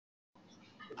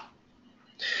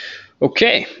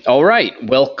Okay, all right.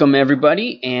 Welcome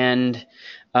everybody, and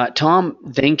Tom,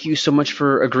 thank you so much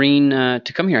for agreeing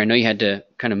to come here. I know you had to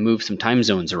kind of move some time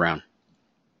zones around.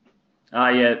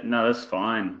 Yeah, no, that's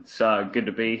fine. It's good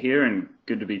to be here and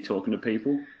good to be talking to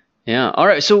people. Yeah. All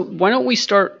right. So why don't we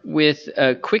start with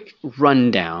a quick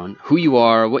rundown, who you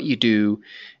are, what you do,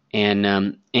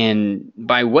 and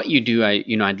by what you do,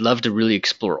 I'd love to really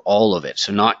explore all of it.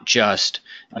 So not just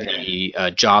Okay.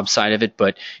 the job side of it,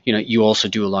 but you also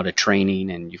do a lot of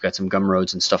training, and you've got some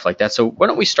Gumroads and stuff like that. So why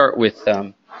don't we start with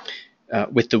the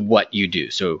what you do?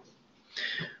 So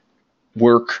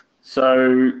work.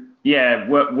 So yeah,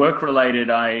 work related.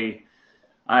 I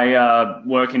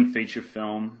work in feature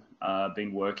film.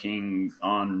 Been working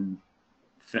on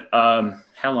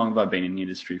how long have I been in the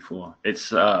industry for?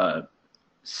 It's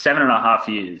 7.5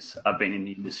 years I've been in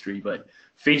the industry, but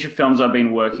feature films I've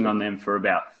been working on them for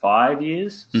about 5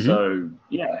 years. Hmm. So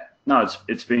yeah, no,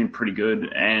 it's been pretty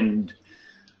good, and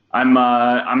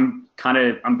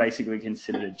I'm basically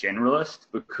considered a generalist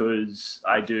because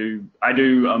I do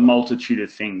a multitude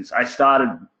of things. I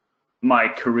started my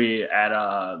career at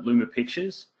Luma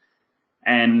Pictures,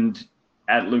 and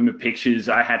at Luma Pictures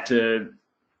I had to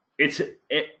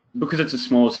because it's a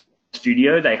small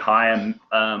studio. They hire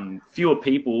fewer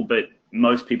people, but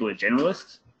most people are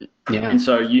generalists, Yeah. and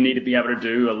so you need to be able to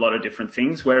do a lot of different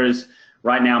things. Whereas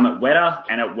right now I'm at Weta,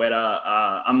 and at Weta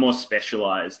I'm more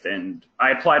specialized. And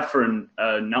I applied for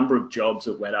a number of jobs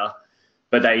at Weta,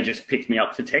 but they just picked me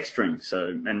up for texturing. So,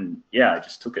 and yeah, I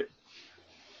just took it.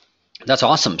 That's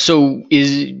awesome. So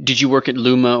did you work at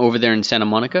Luma over there in Santa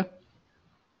Monica?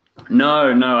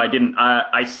 No, no, I didn't.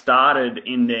 I started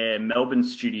in their Melbourne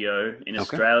studio in Okay.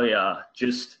 Australia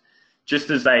just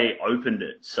as they opened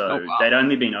it. Oh So wow. they'd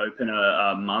only been open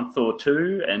a month or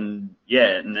two, and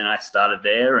yeah, and then I started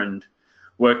there and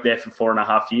worked there for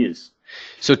 4.5 years.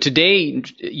 So today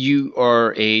you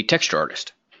are a texture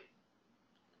artist.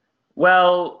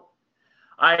 Well,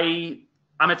 I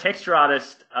I'm a texture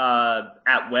artist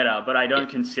at Weta, but I Yeah. don't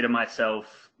consider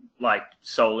myself like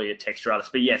solely a texture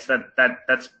artist. But yes,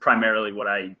 that's primarily what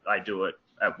I do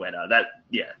at Weta.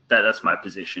 That's my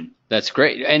position. That's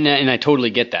great, and I totally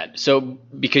get that. So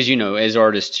because as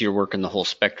artists, you're working the whole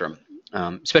spectrum,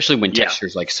 especially when Yeah, texture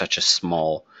is like such a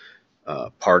small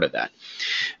part of that.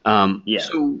 Um, yeah.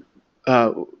 so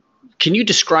uh, can you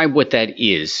describe what that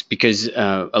is? Because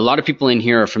a lot of people in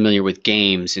here are familiar with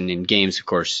games, and in games, of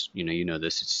course, you know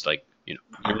this. It's like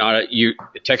you're not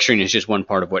texturing is just one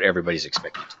part of what everybody's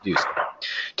expected to do. So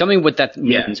tell me what that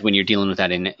Yeah. means when you're dealing with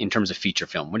that in terms of feature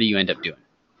film. What do you end up doing?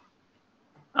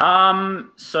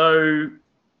 So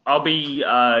I'll be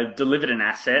delivered an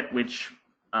asset which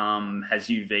has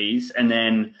UVs, and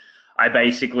then I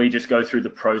basically just go through the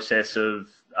process of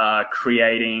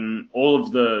creating all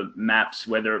of the maps,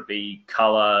 whether it be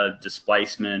color,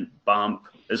 displacement, bump,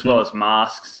 as well Mhm. as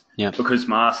masks, Yeah. because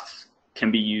masks can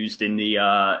be used in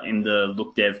the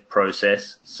look dev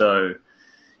process. So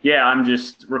yeah, I'm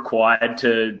just required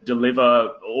to deliver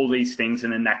all these things,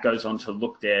 and then that goes on to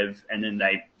look dev, and then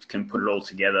they can put it all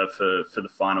together for the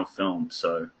final film.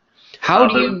 So, How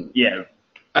do but you yeah,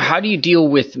 how do you deal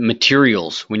with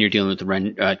materials when you're dealing with the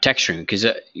texturing? Because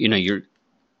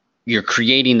you're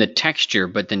creating the texture,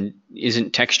 but then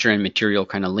isn't texture and material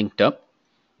kind of linked up?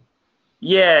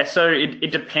 yeah. So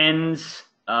it depends.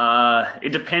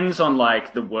 It depends on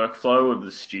like the workflow of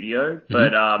the studio, Hmm.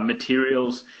 but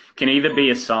materials can either be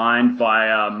assigned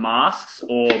via masks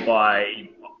or by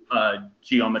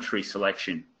geometry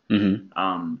selection. Hmm.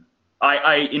 Um,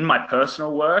 I in my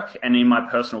personal work and in my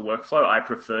personal workflow, I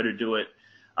prefer to do it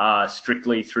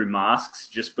strictly through masks,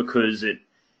 just because it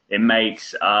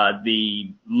makes the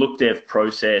look dev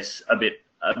process a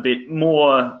bit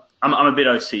more. I'm a bit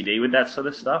OCD with that sort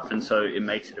of stuff, and so it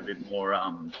makes it a bit more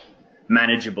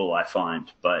manageable, I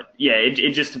find. But yeah,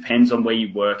 it just depends on where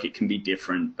you work. It can be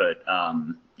different, but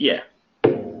yeah.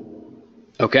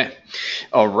 Okay.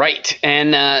 All right.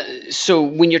 And so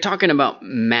when you're talking about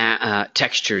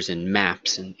textures and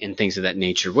maps and things of that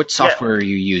nature, what Yeah, software are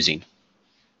you using?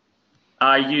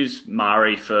 I use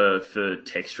Mari for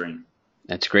texturing.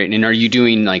 That's great. And are you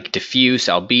doing like diffuse,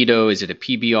 albedo? Is it a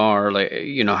PBR?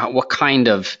 Like, what kind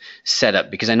of setup?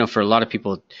 Because I know for a lot of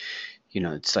people,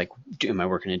 it's like, am I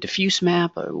working a diffuse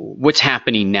map? What's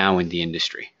happening now in the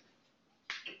industry?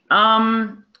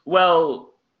 Well,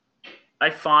 I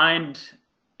find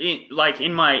like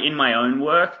in my own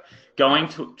work, going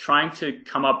to trying to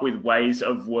come up with ways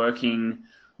of working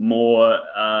more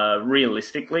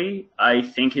realistically, I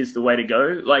think is the way to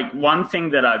go. Like one thing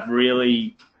that I've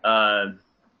really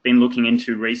been looking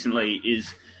into recently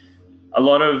is a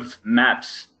lot of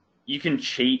maps. you can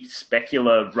cheat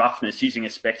specular roughness using a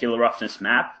specular roughness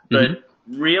map, but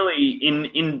really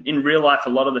in real life, a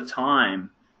lot of the time,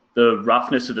 the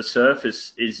roughness of the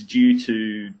surface is due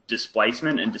to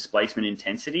displacement and displacement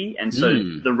intensity. And so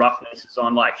the roughness is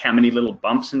on like how many little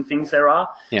bumps and things there are.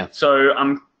 Yeah. So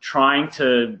I'm trying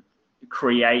to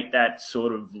create that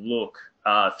sort of look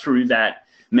through that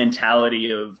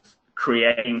mentality of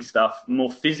creating stuff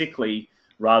more physically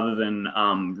rather than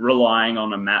relying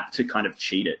on a map to kind of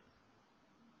cheat it.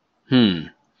 And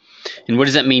what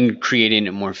does that mean, creating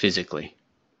it more physically?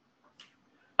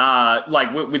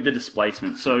 Like with the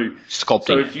displacement. So sculpting.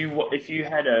 So if you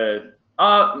had a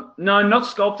no, not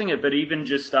sculpting it, but even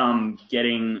just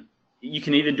getting, you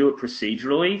can either do it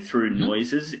procedurally through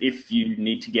noises if you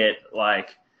need to get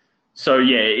like, so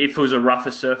yeah, if it was a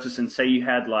rougher surface and say you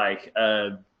had like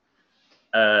a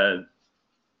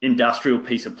industrial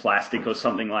piece of plastic or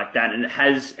something like that,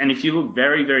 and if you look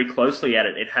very, very closely at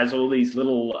it, it has all these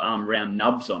little round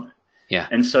nubs on it. Yeah.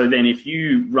 And so then if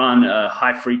you run a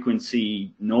high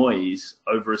frequency noise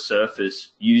over a surface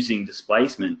using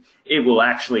displacement, it will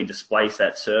actually displace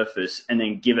that surface and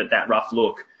then give it that rough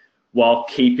look while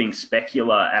keeping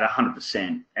specular at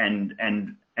 100%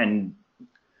 and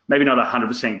maybe not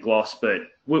 100% gloss, but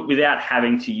without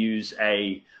having to use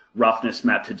a roughness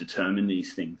map to determine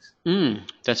these things.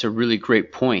 That's a really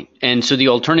great point. And so the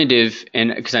alternative,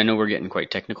 and because I know we're getting quite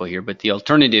technical here, but the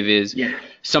alternative is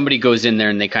somebody goes in there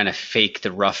and they kind of fake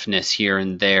the roughness here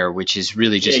and there, which is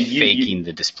really just faking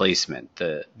the displacement.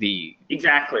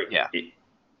 Exactly.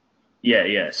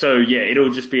 Yeah. So yeah,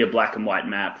 it'll just be a black and white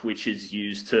map, which is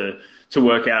used to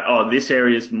work out, oh, this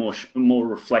area is more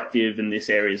reflective and this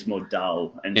area is more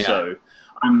dull. And so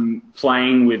I'm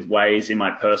playing with ways in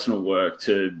my personal work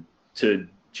to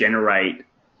generate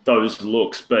those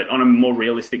looks, but on a more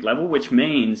realistic level, which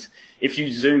means if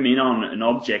you zoom in on an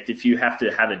object, if you have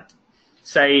to have it,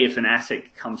 say if an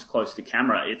asset comes close to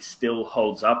camera, it still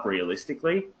holds up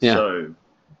realistically. Yeah. So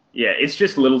yeah, it's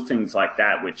just little things like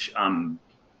that which I'm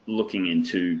looking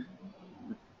into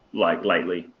like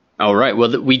lately. All right.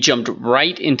 Well, we jumped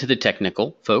right into the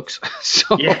technical, folks.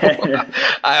 So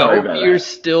I hope you're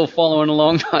still following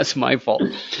along. That's my fault.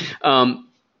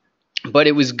 But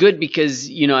it was good because,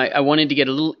 I wanted to get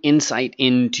a little insight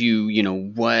into,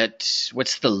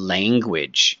 what's the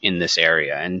language in this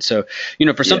area. And so,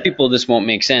 for some people, this won't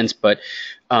make sense, but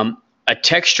a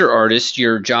texture artist,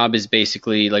 your job is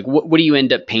basically like, what do you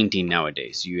end up painting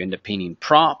nowadays? Do you end up painting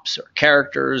props or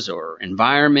characters or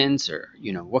environments or,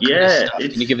 what kind of stuff?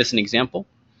 Can you give us an example?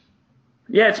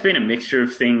 Yeah, it's been a mixture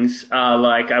of things.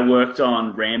 Like I worked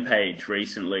on Rampage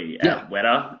recently at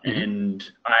Weta, and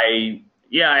I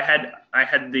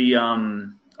had the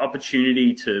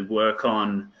opportunity to work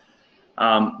on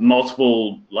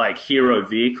multiple like hero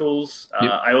vehicles.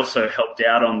 I also helped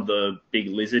out on the big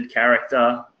lizard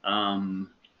character.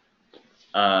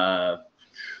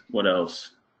 What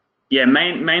else? Yeah,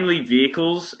 mainly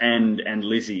vehicles and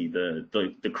Lizzie,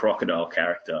 the crocodile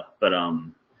character. But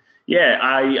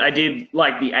I did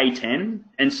like the A10,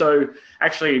 and so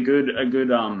actually a good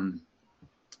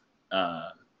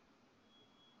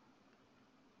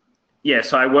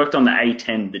so I worked on the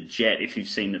A10, the jet. If you've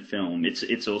seen the film,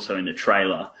 it's also in the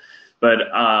trailer. But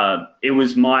it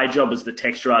was my job as the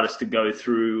texture artist to go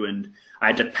through, and I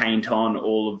had to paint on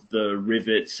all of the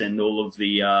rivets and all of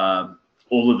the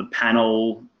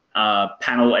panel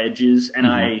edges, and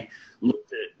I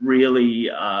looked at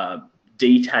really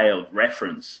detailed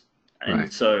reference,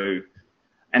 and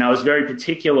and I was very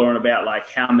particular on about like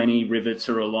how many rivets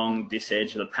are along this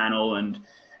edge of the panel, and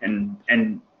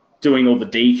doing all the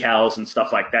decals and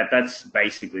stuff like that. That's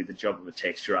basically the job of a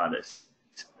texture artist.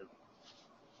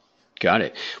 Got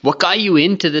it. What got you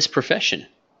into this profession?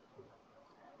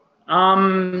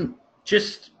 Well,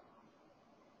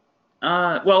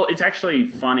 it's actually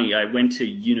funny. I went to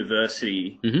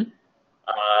university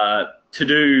to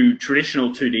do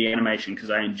traditional 2D animation because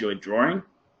I enjoyed drawing.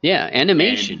 Yeah,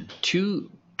 animation.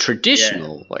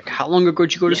 Traditional. Yeah. Like, how long ago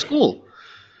did you go to school?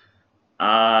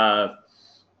 8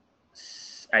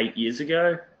 years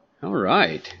ago. All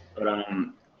right. But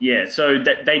so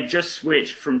they just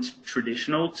switched from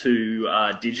traditional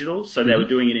to digital, so they were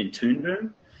doing it in Toon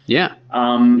Boom. Yeah.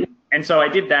 And so I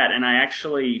did that, and I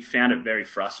actually found it very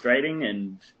frustrating,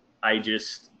 and I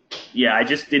just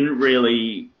didn't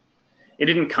really, it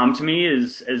didn't come to me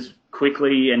as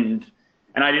quickly, and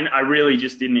I really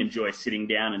just didn't enjoy sitting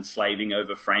down and slaving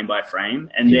over frame by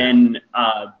frame. And then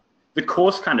the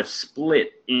course kind of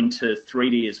split into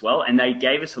 3D as well, and they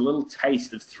gave us a little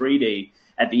taste of 3D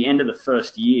at the end of the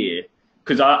first year,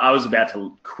 because I was about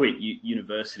to quit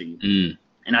university.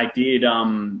 And I did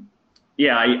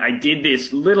I did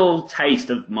this little taste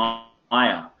of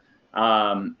Maya,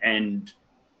 and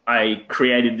I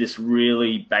created this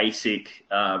really basic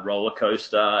roller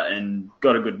coaster and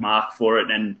got a good mark for it.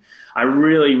 And I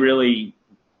really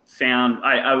found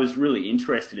I was really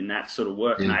interested in that sort of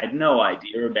work, and I had no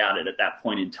idea about it at that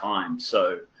point in time.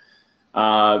 So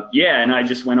and I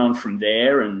just went on from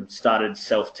there and started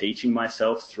self-teaching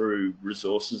myself through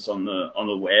resources on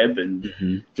the web,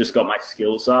 and just got my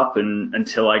skills up, and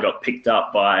until I got picked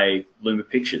up by Luma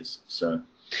Pictures. So,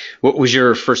 what was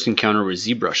your first encounter with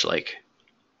ZBrush like?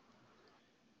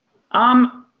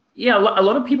 A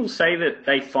lot of people say that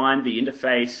they find the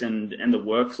interface and the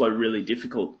workflow really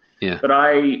difficult. Yeah. But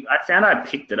I found I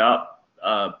picked it up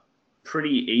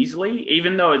pretty easily,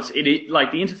 even though it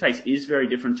like the interface is very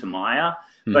different to Maya,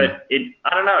 but I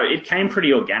don't know, it came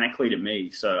pretty organically to me.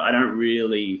 So I don't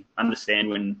really understand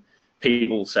when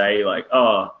people say like,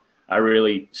 oh, I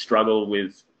really struggle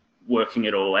with working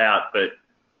it all out. But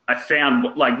I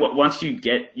found like once you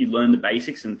learn the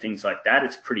basics and things like that,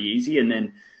 it's pretty easy. And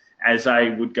then as I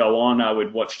would go on, I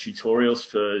would watch tutorials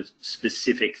for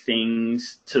specific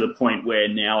things to the point where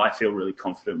now I feel really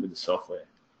confident with the software.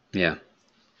 Yeah.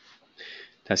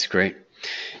 That's great.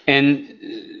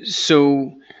 And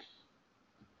so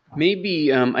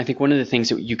maybe I think one of the things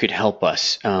that you could help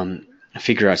us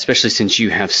figure out, especially since you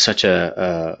have such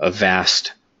a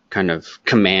vast kind of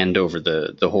command over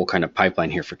the whole kind of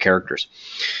pipeline here for characters.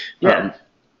 Yeah.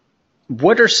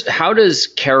 How does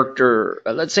texture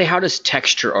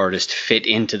artist fit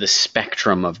into the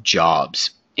spectrum of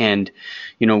jobs? And,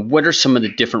 what are some of the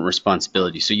different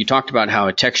responsibilities? So you talked about how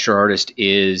a texture artist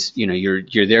is,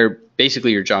 you're there,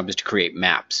 basically your job is to create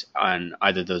maps on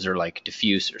either those are like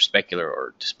diffuse or specular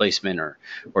or displacement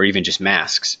or even just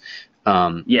masks.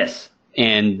 Yes.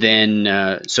 And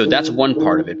then, so that's one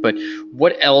part of it. But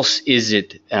what else is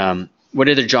it? What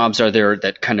other jobs are there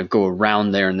that kind of go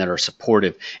around there and that are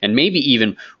supportive? And maybe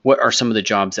even what are some of the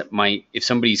jobs that might, if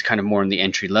somebody's kind of more in the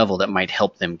entry level, that might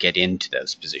help them get into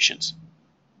those positions?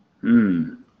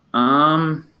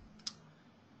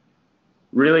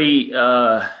 Really,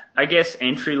 I guess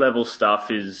entry level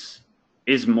stuff is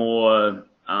more,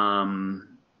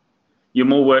 you're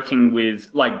more working with,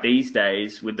 like these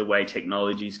days with the way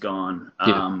technology's gone,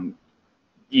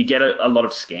 you get a lot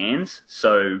of scans,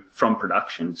 so from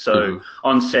production. So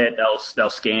on set, they'll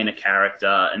scan a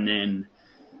character, and then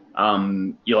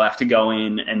you'll have to go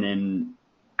in and then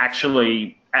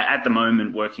actually, at the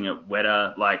moment working at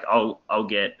Weta, like I'll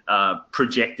get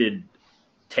projected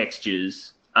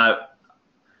textures.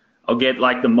 I'll get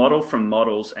like the model from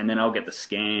models, and then I'll get the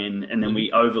scan, and then we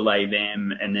overlay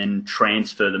them and then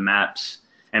transfer the maps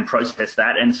and process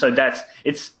that. And so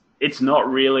it's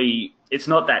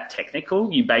not that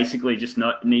technical. You basically just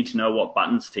need to know what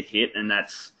buttons to hit, and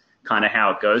that's kind of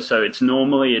how it goes. So it's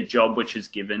normally a job which is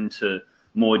given to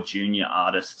more junior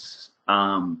artists,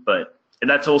 but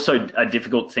that's also a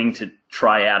difficult thing to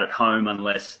try out at home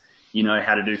unless you know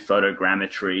how to do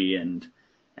photogrammetry and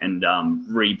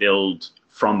rebuild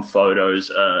from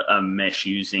photos a mesh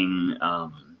using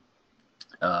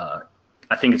I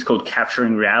think it's called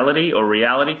capturing reality, or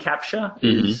reality capture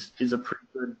is a pretty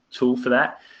good tool for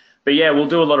that. But yeah, we'll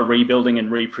do a lot of rebuilding and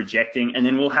reprojecting, and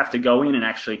then we'll have to go in and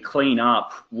actually clean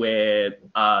up where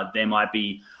there might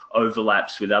be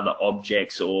overlaps with other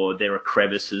objects, or there are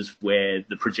crevices where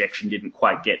the projection didn't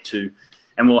quite get to,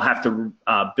 and we'll have to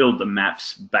build the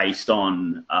maps based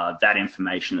on that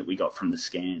information that we got from the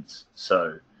scans.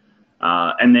 So,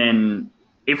 and then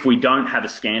if we don't have a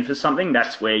scan for something,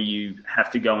 that's where you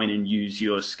have to go in and use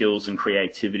your skills and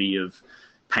creativity of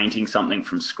painting something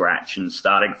from scratch and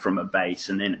starting from a base,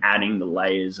 and then adding the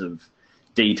layers of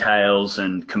details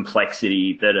and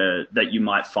complexity that you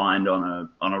might find on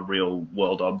a real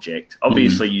world object,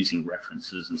 obviously using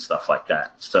references and stuff like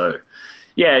that. So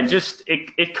yeah, just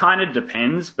it kind of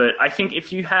depends. But I think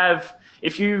if you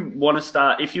want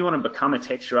to become a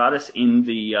texture artist in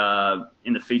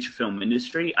the feature film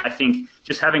industry, I think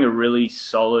just having a really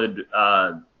solid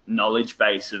knowledge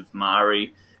base of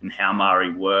Mari and how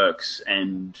Mari works,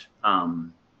 and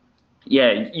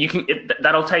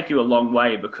that'll take you a long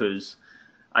way, because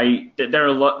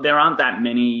there aren't that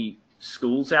many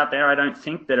schools out there, I don't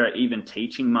think, that are even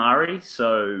teaching Mari,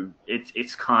 so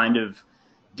it's kind of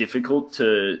difficult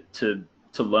to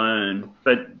learn.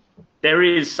 But there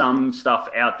is some stuff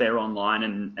out there online,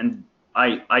 and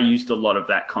I used a lot of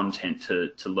that content to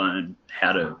learn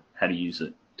how to use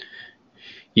it.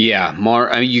 Yeah,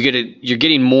 you're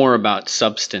getting more about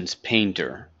Substance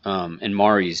Painter, and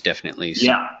Mari is definitely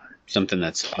something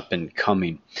that's up and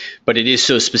coming, but it is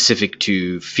so specific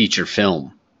to feature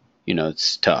film.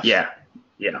 It's tough. Yeah.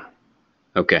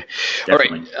 Okay. All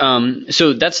Definitely. right.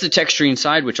 So that's the texturing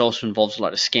side, which also involves a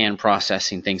lot of scan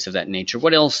processing, things of that nature.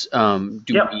 What else do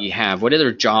Yep. we have? What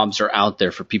other jobs are out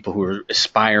there for people who are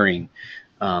aspiring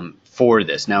for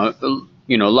this? Now, a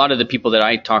lot of the people that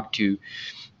I talk to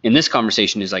in this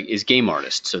conversation is game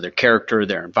artists. So their character,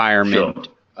 their Sure. environment,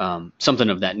 something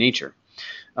of that nature.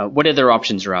 What other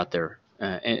options are out there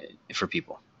for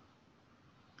people?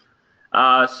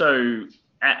 So,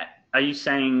 are you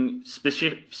saying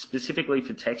specifically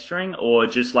for texturing, or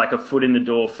just like a foot in the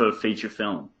door for feature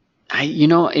film?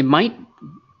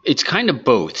 It's kind of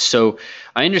both. So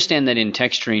I understand that in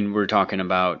texturing, we're talking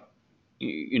about,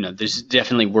 there's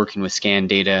definitely working with scan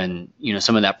data and,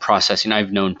 some of that processing.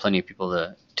 I've known plenty of people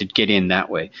to get in that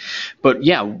way. But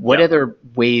yeah, what Yep. other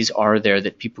ways are there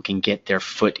that people can get their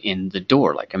foot in the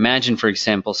door? Like imagine, for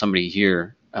example, somebody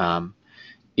here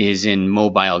is in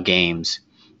mobile games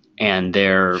and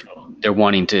they're Sure. they're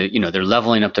wanting to, they're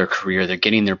leveling up their career, they're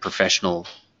getting their professional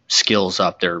skills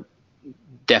up, they're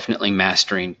definitely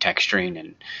mastering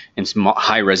texturing and some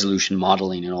high resolution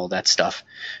modeling and all that stuff.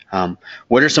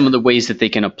 What are some of the ways that they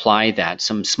can apply that?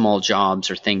 Some small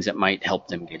jobs or things that might help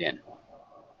them get in?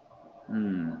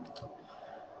 Hmm.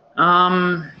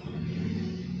 Um.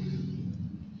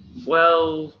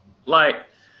 Well, like,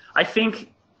 I think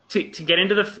to get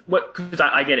into what, because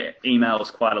I get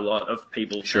emails quite a lot of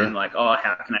people saying Sure. like, oh,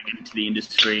 how can I get into the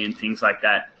industry and things like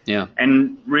that. Yeah.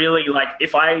 And really, like,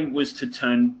 if I was to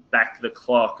turn back the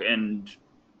clock and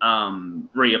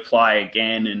reapply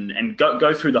again and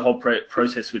go through the whole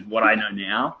process with what I know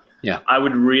now, Yeah. I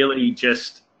would really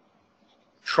just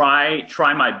try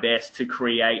my best to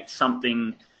create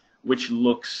something which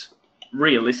looks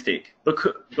realistic,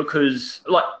 because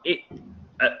like it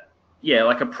yeah,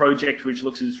 like a project which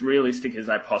looks as realistic as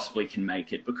I possibly can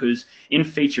make it, because in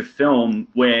feature film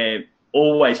we're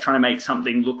always trying to make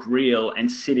something look real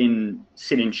and sit in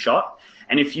shot,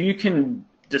 and if you can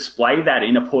display that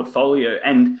in a portfolio,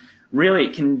 and really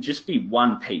it can just be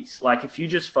one piece, like if you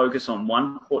just focus on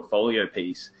one portfolio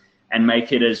piece and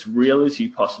make it as real as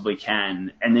you possibly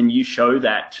can, and then you show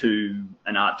that to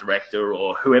an art director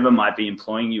or whoever might be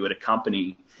employing you at a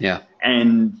company, Yeah.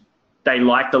 and they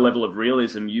like the level of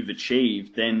realism you've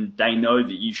achieved, then they know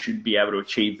that you should be able to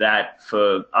achieve that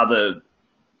for other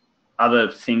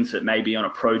things that may be on a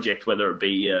project, whether it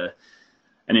be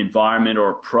an environment or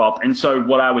a prop. And so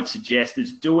what I would suggest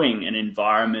is doing an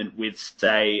environment with,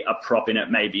 say, a prop in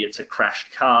it. Maybe it's a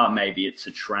crashed car, maybe it's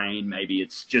a train, maybe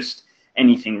it's just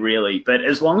anything really. But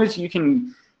as long as you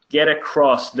can get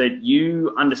across that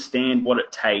you understand what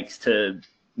it takes to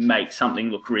make something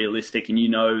look realistic, and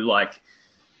like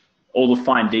all the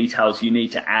fine details you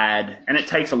need to add, and it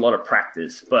takes a lot of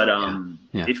practice. But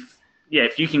Yeah.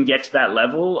 if you can get to that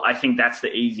level, I think that's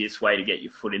the easiest way to get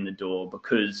your foot in the door,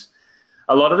 because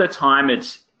a lot of the time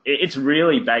it's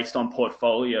really based on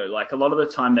portfolio. Like a lot of the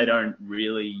time they don't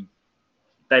really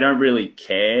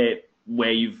care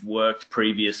where you've worked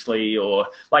previously, or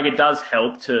like it does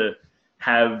help to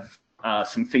have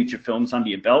some feature films under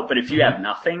your belt. But if you have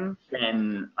nothing,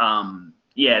 then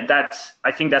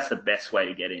I think that's the best way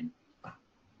to get in.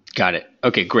 Got it.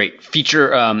 Okay, great.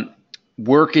 Feature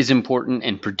work is important,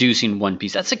 and producing one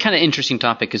piece. That's a kind of interesting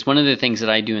topic, because one of the things that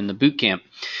I do in the boot camp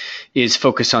is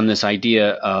focus on this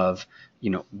idea of,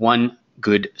 one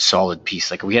good solid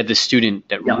piece. Like we had this student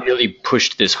that really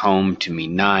pushed this home to me,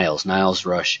 Niles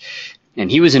Rush,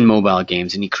 and he was in mobile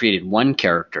games and he created one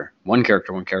character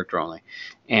only.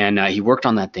 And he worked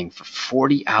on that thing for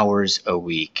 40 hours a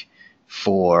week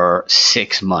for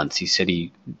 6 months. He said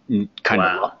he kind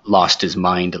of lost his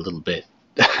mind a little bit.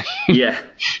 Yeah.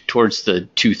 Towards the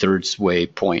 2/3 way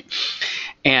point.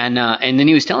 And then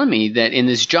he was telling me that in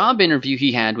this job interview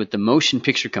he had with the motion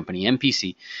picture company,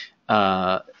 MPC,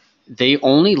 they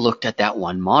only looked at that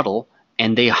one model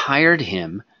and they hired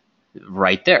him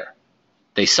right there.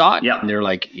 They saw it and they're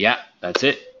like, yeah, that's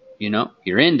it.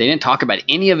 You're in. They didn't talk about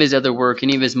any of his other work,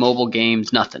 any of his mobile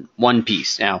games, nothing. One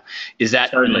piece. Now, is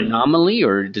that an anomaly,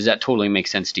 or does that totally make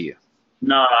sense to you?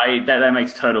 No, that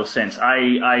makes total sense.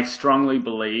 I strongly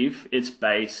believe it's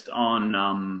based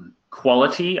on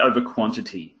quality over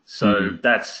quantity. So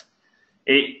that's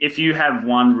it. If you have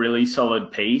one really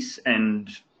solid piece, and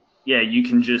you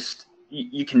can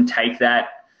take that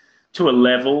to a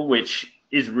level which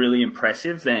is really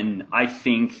impressive, then I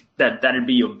think that'd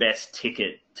be your best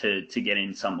ticket to get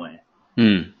in somewhere.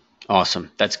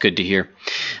 Awesome. That's good to hear.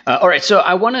 All right. So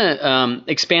I want to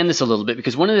expand this a little bit,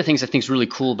 because one of the things I think is really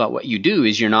cool about what you do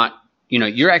is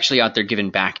you're actually out there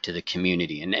giving back to the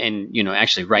community. And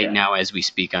actually right now as we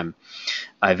speak,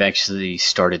 I've actually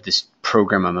started this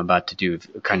program I'm about to do,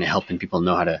 kind of helping people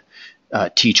know how to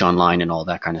teach online and all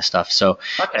that kind of stuff. So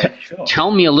Okay, sure.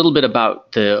 tell me a little bit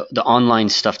about the online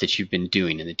stuff that you've been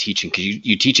doing and the teaching, because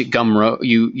you teach at Gumroad.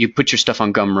 You put your stuff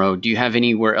on Gumroad. Do you have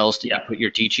anywhere else that you put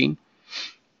your teaching?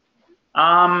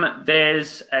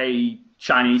 There's a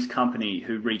Chinese company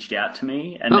who reached out to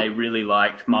me, and they really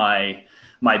liked my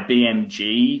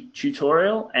BMG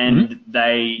tutorial, and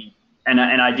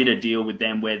I did a deal with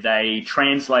them where they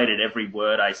translated every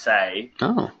word I say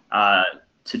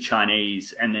to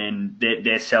Chinese, and then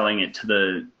they're selling it to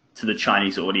the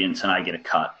Chinese audience, and I get a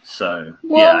cut. So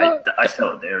I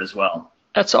sell it there as well.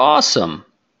 That's awesome.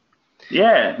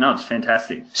 Yeah, no, it's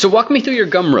fantastic. So walk me through your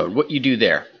Gumroad, what you do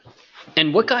there,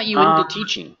 and what got you into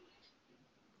teaching.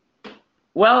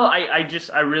 Well,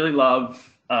 I really love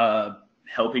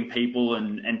helping people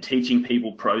and teaching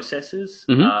people processes.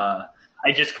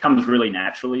 It just comes really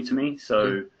naturally to me.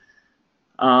 So,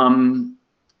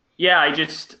 I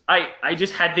just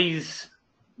had these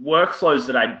workflows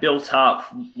that I built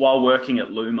up while working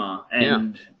at Luma,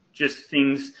 and just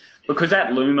things, because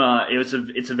at Luma it's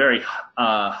a very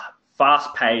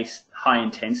fast-paced,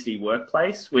 high-intensity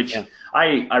workplace, which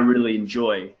I really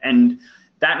enjoy, and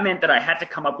that meant that I had to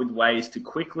come up with ways to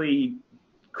quickly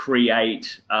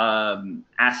create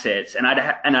assets, and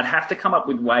I'd have to come up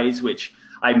with ways which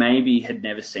I maybe had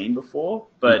never seen before.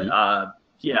 But I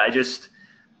just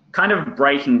kind of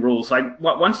breaking rules. Like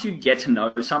once you get to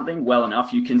know something well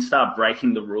enough, you can start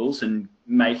breaking the rules and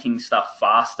making stuff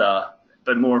faster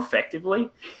but more effectively.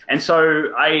 And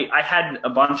so I had a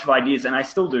bunch of ideas, and I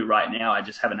still do right now. I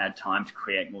just haven't had time to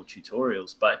create more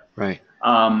tutorials. But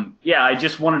I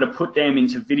just wanted to put them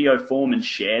into video form and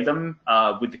share them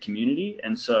with the community.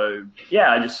 And so,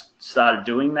 I just started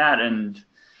doing that. And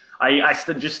I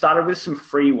just started with some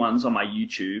free ones on my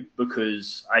YouTube,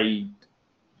 because I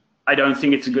don't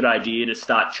think it's a good idea to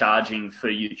start charging for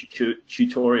your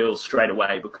tutorials straight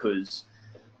away,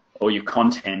 or your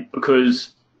content,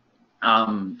 because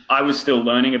I was still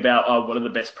learning about what are the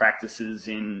best practices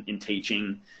in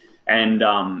teaching, and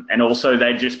also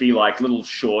they'd just be like little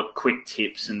short, quick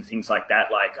tips and things like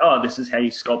that, like, this is how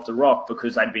you sculpt a rock,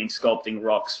 because I'd been sculpting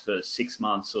rocks for 6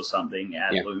 months or something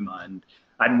at Luma, and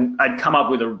I'd come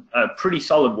up with a pretty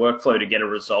solid workflow to get a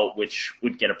result which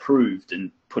would get approved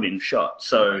and put in shot.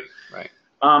 So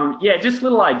just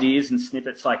little ideas and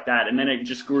snippets like that, and then it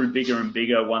just grew bigger and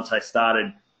bigger once I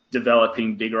started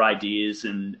developing bigger ideas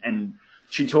and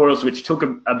tutorials which took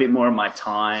a bit more of my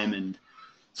time, and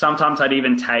sometimes I'd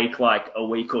even take like a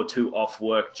week or two off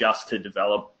work just to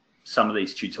develop some of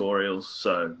these tutorials.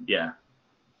 So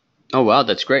Oh wow,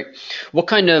 that's great. What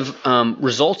kind of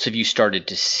results have you started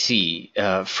to see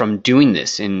from doing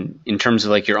this in terms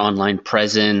of like your online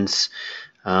presence,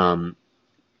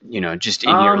 just in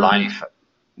your life?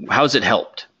 How's it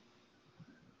helped?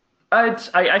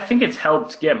 I think it's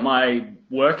helped get my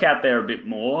work out there a bit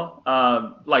more.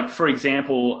 Like, for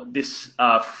example, this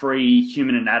free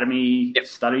human anatomy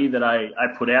study that I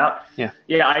put out.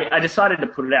 I decided to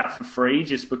put it out for free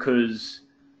just because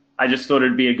I just thought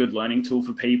it'd be a good learning tool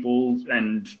for people.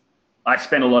 And I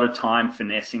spent a lot of time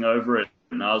finessing over it.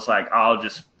 And I was like, I'll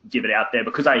just give it out there,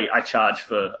 because I charge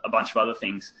for a bunch of other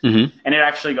things. And it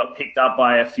actually got picked up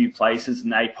by a few places,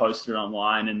 and they posted it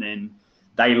online, and then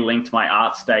they linked my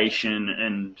ArtStation,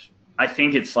 and I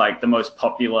think it's like the most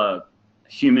popular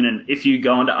and if you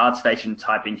go into ArtStation,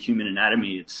 type in human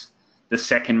anatomy, it's the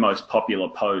second most popular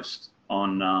post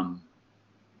on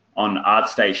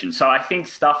ArtStation. So I think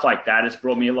stuff like that has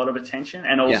brought me a lot of attention,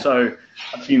 and also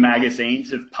a few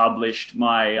magazines have published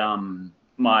my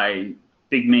my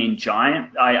Big Mean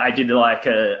Giant. I did like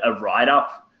a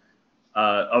write-up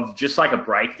of just like a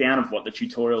breakdown of what the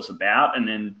tutorial's about, and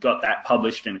then got that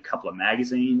published in a couple of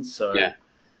magazines. So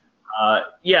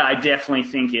I definitely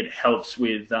think it helps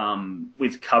with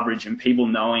coverage and people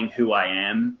knowing who I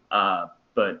am.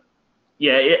 But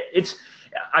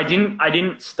I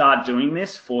didn't start doing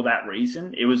this for that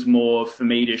reason. It was more for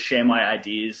me to share my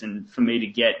ideas and for me to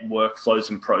get workflows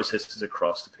and processes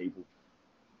across to people.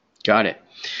 Got it.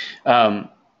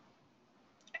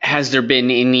 Has there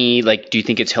been any, do you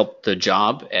think it's helped the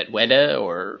job at Weta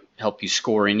or help you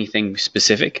score anything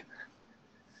specific?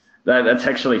 That's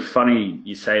actually funny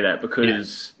you say that,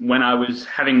 because when I was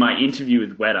having my interview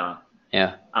with Weta,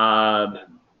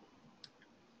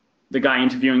 the guy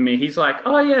interviewing me, he's like,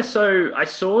 so I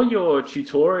saw your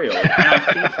tutorial, and I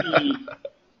think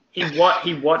he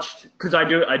watched, because I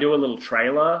do a little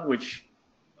trailer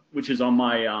which is on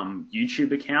my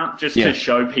YouTube account, just to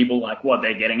show people like what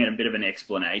they're getting and a bit of an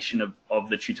explanation of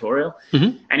the tutorial.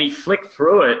 And he flicked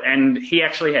through it, and he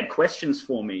actually had questions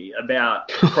for me about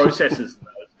processes that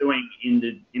I was doing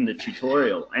in the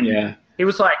tutorial. And he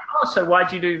was like, oh, so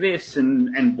why'd you do this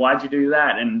and why'd you do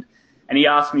that? And he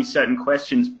asked me certain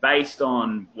questions based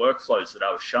on workflows that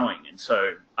I was showing. And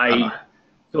so I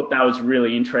thought that was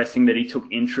really interesting that he took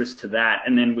interest to that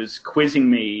and then was quizzing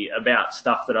me about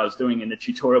stuff that I was doing in the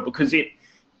tutorial, because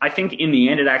I think in the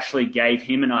end it actually gave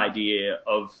him an idea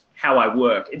of how I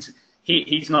work.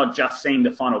 He's not just seeing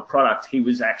the final product, he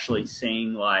was actually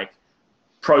seeing like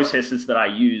processes that I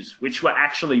use, which were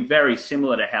actually very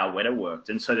similar to how Weta worked.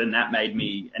 And so then that made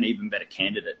me an even better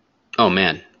candidate. Oh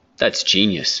man, that's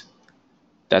genius.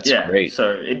 That's great.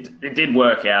 So it did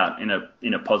work out in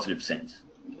a positive sense.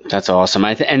 That's awesome.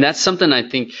 And that's something I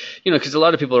think, because a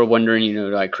lot of people are wondering,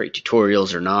 do I create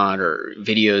tutorials or not, or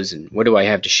videos, and what do I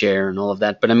have to share and all of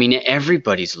that. But I mean,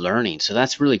 everybody's learning. So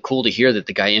that's really cool to hear that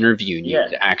the guy interviewing you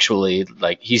actually,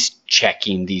 like, he's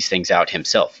checking these things out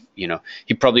himself.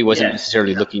 He probably wasn't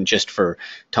necessarily looking just for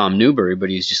Tom Newbury, but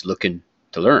he's just looking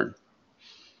to learn.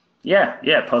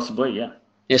 Yeah, possibly, yeah.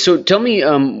 Yeah, so tell me,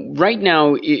 right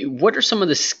now, what are some of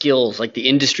the skills, like the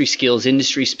industry skills,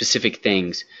 industry-specific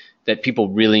things that people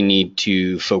really need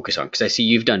to focus on? Because I see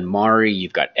you've done Mari,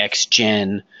 you've got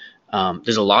XGen.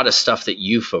 There's a lot of stuff that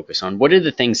you focus on. What are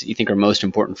the things that you think are most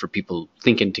important for people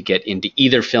thinking to get into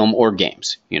either film or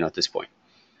games, at this point?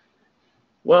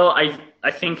 Well, I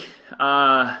think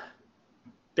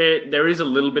there is a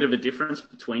little bit of a difference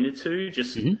between the two,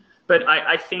 but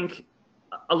I think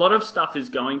a lot of stuff is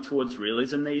going towards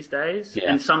realism these days.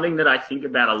 Yeah. And something that I think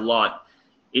about a lot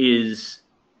is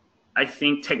I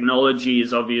think technology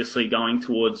is obviously going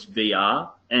towards VR,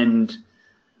 and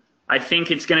I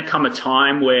think it's going to come a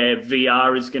time where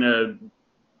VR is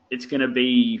going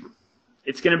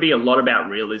to be a lot about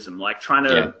realism, like trying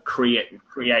to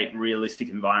create realistic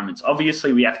environments.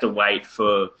 Obviously, we have to wait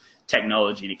for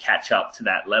technology to catch up to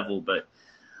that level, but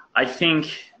I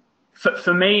think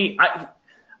for me,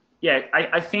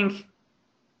 I think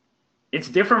it's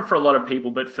different for a lot of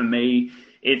people, but for me,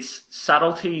 it's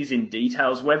subtleties in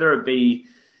details, whether it be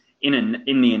in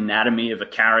the anatomy of a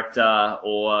character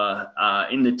or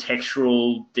in the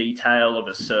textural detail of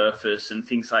a surface and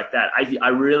things like that. I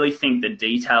really think the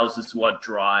details is what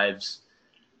drives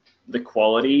the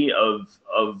quality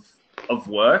of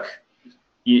work,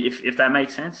 if that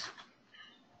makes sense.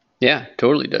 Yeah,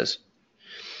 totally does.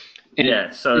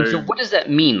 And so what does that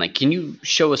mean? Like, can you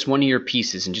show us one of your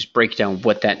pieces and just break down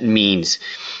what that means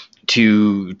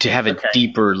to have a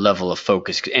deeper level of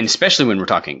focus, and especially when we're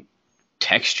talking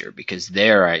texture, because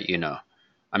there,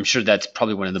 I'm sure that's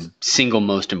probably one of the single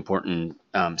most important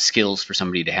skills for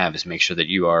somebody to have, is make sure that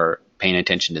you are paying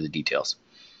attention to the details.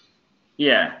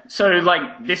 Yeah. So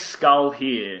like this skull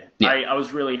here, I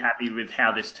was really happy with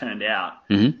how this turned out.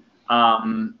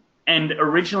 Mm-hmm. And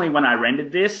originally when I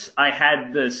rendered this, I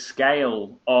had the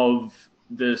scale of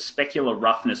the specular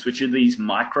roughness, which are these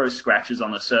micro scratches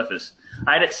on the surface.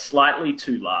 I had it slightly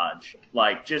too large,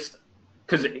 like just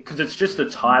because it's just a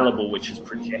tileable which is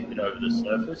projected over the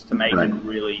surface to make a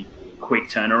really quick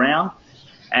turnaround.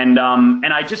 And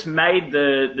I just made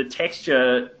the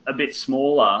texture a bit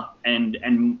smaller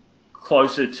and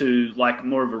closer to like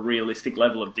more of a realistic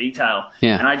level of detail.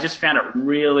 Yeah. And I just found it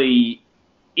really,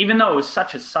 even though it was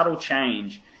such a subtle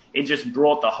change, it just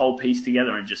brought the whole piece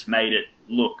together and just made it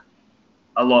look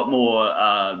a lot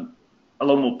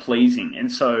more pleasing.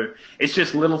 And so it's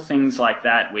just little things like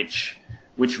that which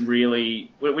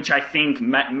I think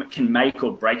can make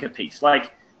or break a piece.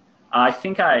 Like I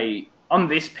think on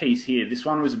this piece here, this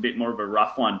one was a bit more of a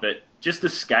rough one, but just the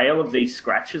scale of these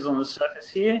scratches on the surface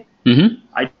here,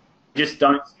 I just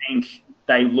don't think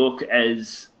they look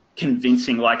as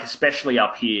convincing, like especially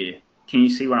up here. Can you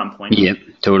see what I'm pointing? Yep,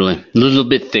 totally. A little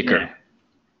bit thicker.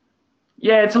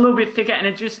 Yeah, it's a little bit thicker, and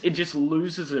it just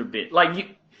loses it a bit.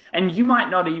 Like you might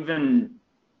not even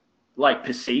like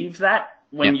perceive that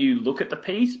when you look at the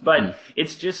piece, but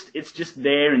it's just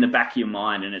there in the back of your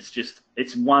mind, and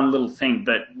it's one little thing.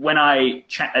 But when I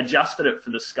adjusted it for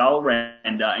the skull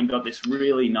render and got this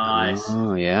really nice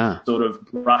sort of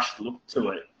brushed look to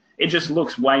it, it just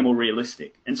looks way more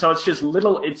realistic. And so it's just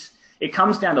it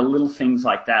comes down to little things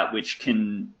like that which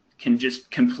can just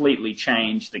completely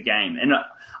change the game. And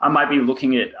I might be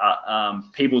looking at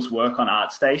people's work on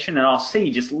ArtStation, and I'll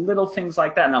see just little things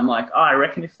like that, and I'm like, I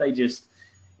reckon if they just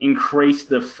increase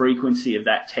the frequency of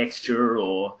that texture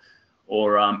or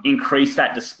increase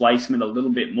that displacement a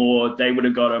little bit more, they would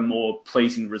have got a more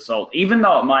pleasing result. Even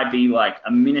though it might be like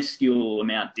a minuscule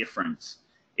amount difference,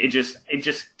 it just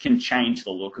can change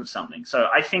the look of something. So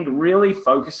I think really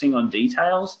focusing on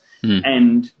details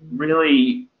and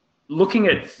really looking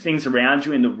at things around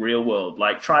you in the real world,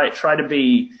 like try to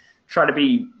be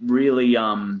really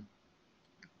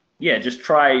just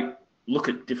try look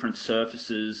at different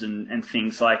surfaces and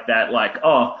things like that. Like,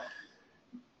 oh,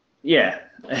 yeah,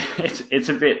 it's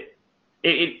a bit.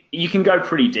 You can go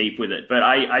pretty deep with it, but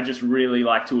I just really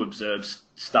like to observe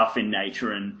stuff in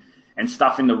nature and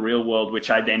stuff in the real world, which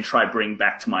I then try bring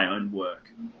back to my own work.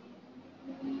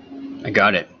 I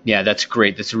got it. Yeah, that's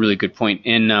great. That's a really good point.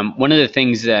 And one of the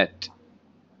things that,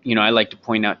 I like to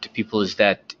point out to people is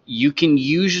that you can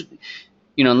usually,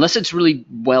 unless it's really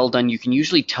well done, you can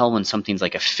usually tell when something's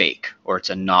like a fake or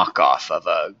it's a knockoff of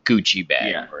a Gucci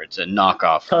bag or it's a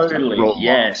knockoff of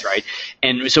Rolex, right?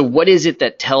 And so what is it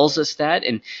that tells us that?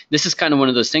 And this is kind of one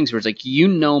of those things where it's like,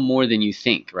 more than you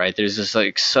think, right? There's this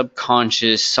like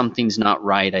subconscious, something's not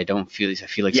right. I feel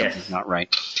like something's not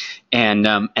right. And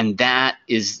that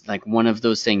is like one of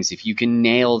those things. If you can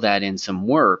nail that in some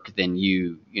work, then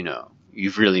you've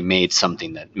really made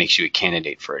something that makes you a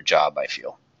candidate for a job, I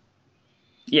feel.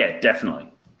 Yeah,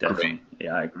 definitely. Great.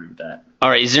 Yeah, I agree with that. All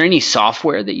right. Is there any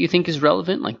software that you think is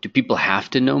relevant? Like, do people have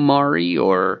to know Mari,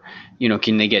 or,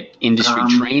 can they get industry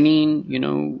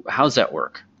training? How's that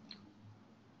work?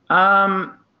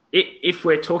 If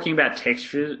we're talking about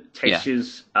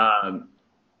textures,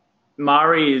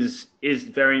 Mari is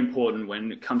very important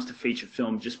when it comes to feature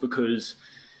film, just because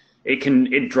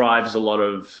it drives a lot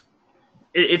of.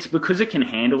 It's because it can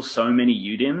handle so many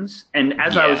UDIMs. And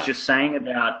as I was just saying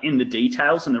about in the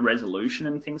details and the resolution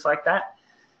and things like that,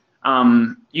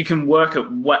 you can work at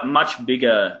much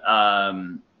bigger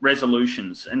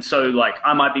resolutions. And so, like,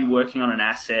 I might be working on an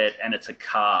asset and it's a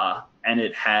car and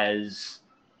it has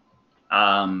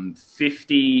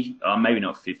 50, or maybe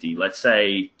not 50, let's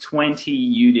say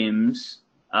 20 UDIMs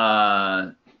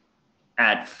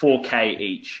at 4K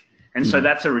each. And so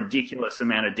that's a ridiculous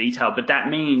amount of detail, but that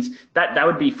means that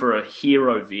would be for a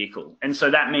hero vehicle. And so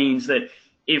that means that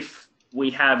if we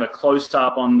have a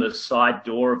close-up on the side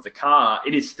door of the car,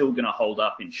 it is still going to hold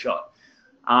up in shot.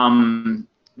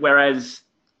 Whereas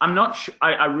I'm not sure,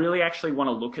 I really actually want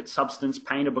to look at Substance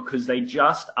Painter, because they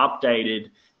just updated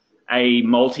a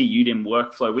multi-UDIM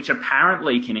workflow, which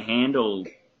apparently can handle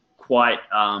quite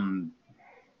a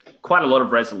lot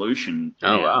of resolution.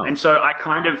 Oh, wow. And so I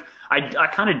kind of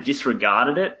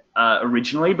disregarded it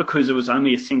originally, because it was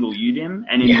only a single UDIM,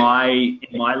 and in my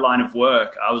line of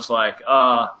work, I was like,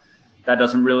 that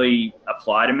doesn't really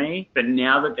apply to me. But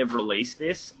now that they've released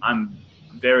this, I'm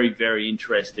very, very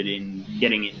interested in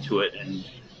getting into it and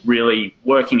really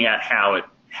working out how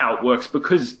it works,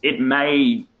 because it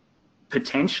may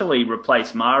potentially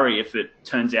replace Mari if it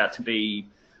turns out to be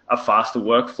a faster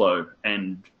workflow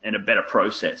and a better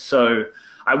process. So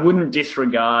I wouldn't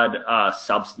disregard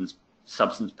Substance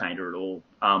Painter at all.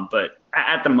 But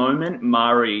at the moment,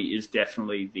 Mari is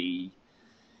definitely the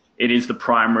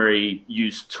primary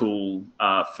use tool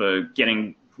for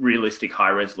getting realistic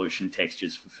high resolution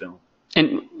textures for film.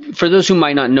 And for those who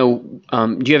might not know,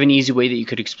 do you have an easy way that you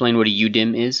could explain what a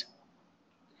UDIM is?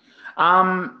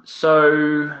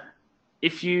 So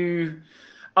if you,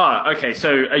 so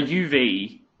a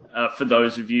UV, for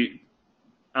those of you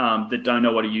that don't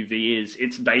know what a UV is,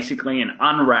 it's basically an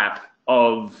unwrap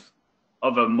of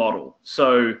a model.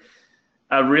 So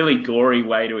a really gory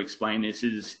way to explain this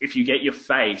is if you get your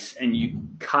face and you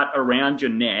cut around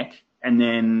your neck and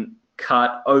then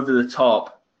cut over the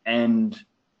top and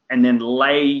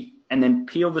then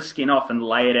peel the skin off and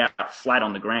lay it out flat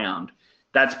on the ground.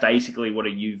 That's basically what a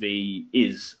UV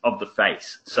is of the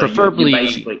face. So preferably you're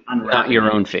basically not your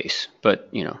own face, but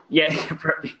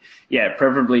Yeah,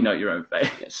 preferably not your own face.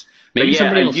 Yes. Maybe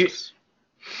somebody else's.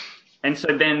 And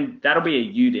so then that'll be a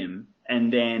UDIM,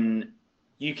 and then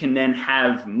you can then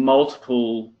have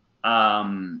multiple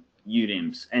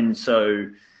UDIMs, and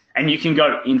you can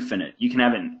go infinite. You can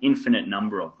have an infinite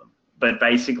number of them. But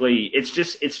basically, it's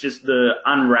just the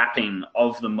unwrapping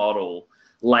of the model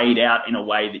laid out in a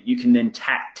way that you can then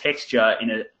texture in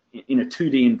a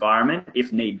 2D environment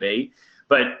if need be.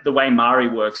 But the way Mari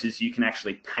works is you can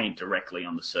actually paint directly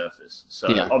on the surface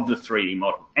of the 3D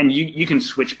model, and you can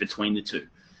switch between the two.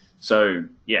 So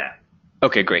yeah.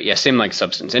 Okay, great. Yeah, same like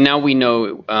Substance. And now we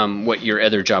know what your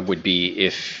other job would be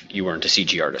if you weren't a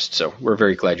CG artist. So we're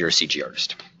very glad you're a CG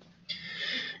artist.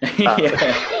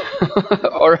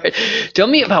 All right. Tell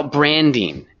me about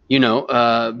branding,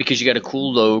 because you got a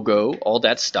cool logo, all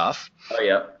that stuff. Oh,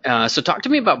 yeah. So talk to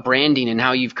me about branding and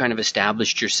how you've kind of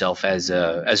established yourself as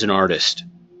an artist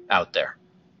out there.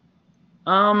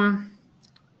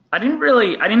 I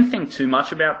didn't think too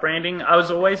much about branding. I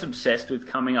was always obsessed with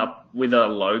coming up with a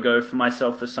logo for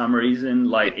myself for some reason,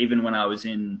 like even when I was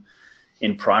in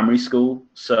primary school.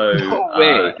 So, no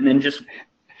way. and then just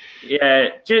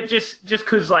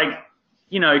because like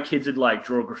you know, kids would like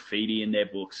draw graffiti in their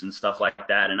books and stuff like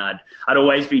that, and I'd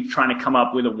always be trying to come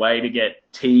up with a way to get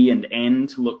T and N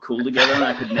to look cool together, and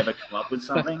I could never come up with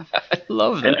something. I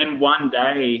love that. And then one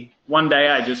day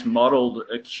I just modeled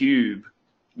a cube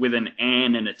with an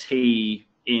N and a T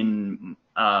in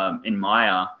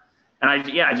Maya. And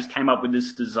I just came up with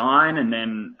this design, and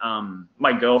then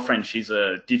my girlfriend, she's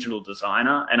a digital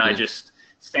designer, and I just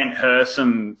sent her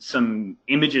some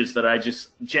images that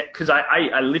because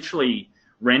I literally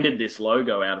rendered this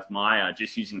logo out of Maya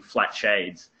just using flat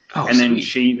shades. Oh, and then sweet.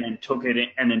 she then took it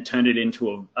and then turned it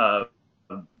into a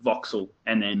voxel,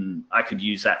 and then I could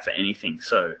use that for anything.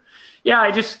 So yeah,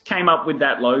 I just came up with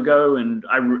that logo, and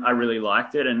I really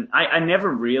liked it. And I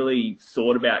never really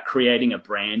thought about creating a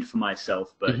brand for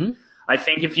myself, but I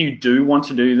think if you do want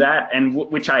to do that, and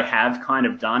which I have kind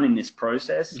of done in this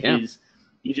process, is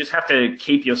you just have to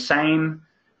keep you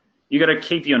got to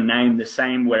keep your name the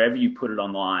same wherever you put it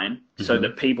online, so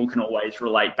that people can always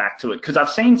relate back to it. Because I've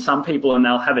seen some people and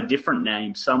they'll have a different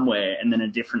name somewhere and then a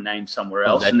different name somewhere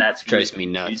else, and that's drives me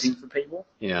nuts. Confusing for people.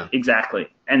 Yeah, exactly.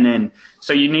 And then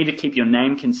so you need to keep your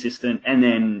name consistent, and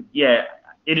then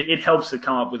it helps to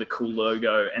come up with a cool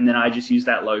logo, and then I just use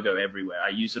that logo everywhere. I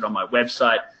use it on my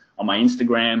website, on my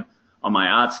Instagram, on my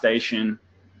ArtStation.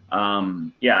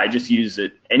 I just use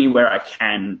it anywhere I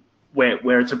can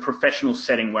where it's a professional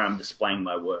setting where I'm displaying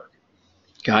my work.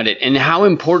 Got it. And how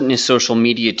important is social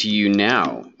media to you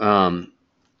now?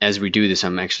 As we do this,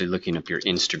 I'm actually looking up your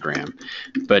Instagram.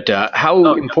 But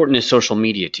how important is social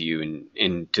media to you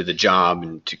and to the job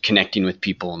and to connecting with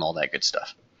people and all that good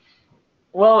stuff?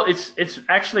 Well, it's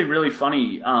actually really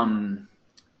funny.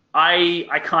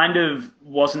 I kind of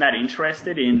wasn't that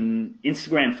interested in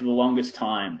Instagram for the longest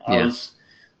time. I was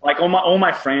like, all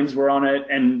my friends were on it,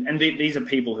 and these are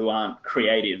people who aren't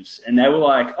creatives, and they were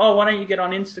like, oh, why don't you get on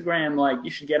Instagram? Like,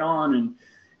 you should get on.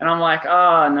 And I'm like,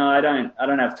 oh, no, I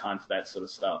don't have time for that sort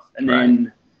of stuff. And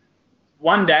then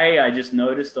one day I just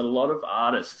noticed that a lot of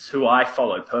artists who I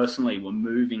follow personally were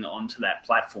moving onto that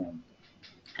platform.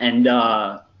 And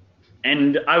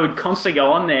I would constantly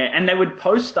go on there, and they would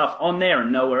post stuff on there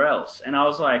and nowhere else. And I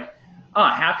was like, oh,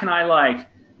 how can I like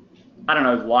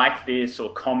this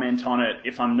or comment on it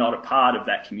if I'm not a part of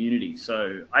that community?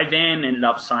 So I then ended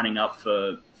up signing up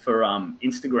for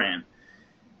Instagram,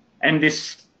 and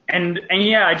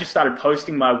I just started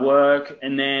posting my work,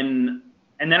 and then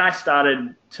I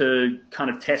started to kind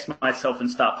of test myself and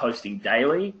start posting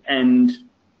daily. And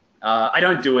I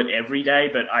don't do it every day,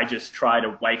 but I just try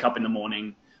to wake up in the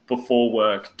morning before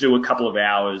work, do a couple of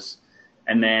hours,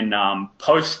 and then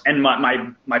post. And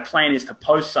my plan is to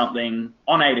post something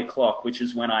on 8 o'clock, which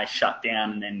is when I shut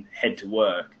down and then head to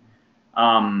work.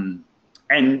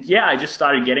 I just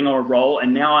started getting on a roll,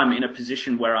 and now I'm in a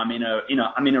position where I'm in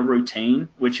a routine,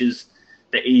 which is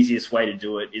the easiest way to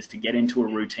do it, is to get into a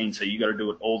routine. So you got to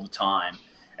do it all the time.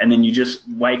 And then you just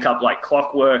wake up like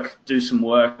clockwork, do some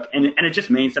work, and it just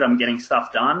means that I'm getting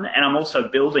stuff done, and I'm also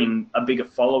building a bigger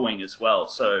following as well.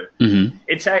 So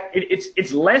it's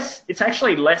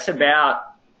actually less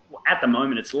about, at the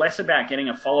moment, it's less about getting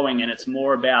a following, and it's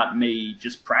more about me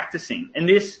just practicing.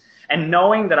 And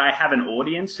knowing that I have an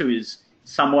audience who is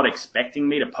somewhat expecting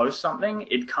me to post something,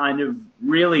 it kind of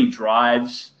really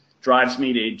drives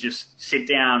me to just sit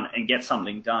down and get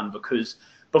something done. Because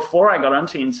before I got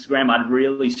onto Instagram, I'd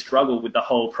really struggled with the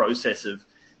whole process of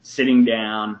sitting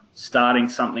down, starting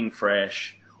something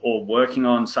fresh, or working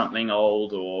on something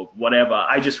old or whatever.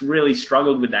 I just really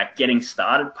struggled with that getting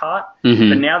started part.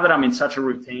 But now that I'm in such a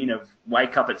routine of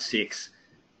wake up at 6,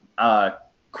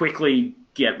 quickly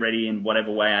get ready in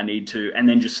whatever way I need to, and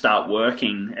then just start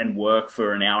working and work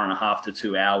for an hour and a half to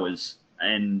 2 hours.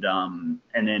 And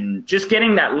then just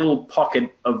getting that little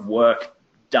pocket of work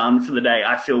done for the day,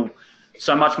 I feel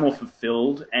so much more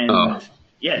fulfilled, and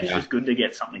it's just good to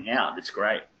get something out. It's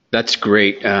great. That's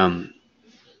great.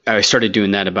 I started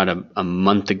doing that about a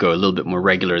month ago, a little bit more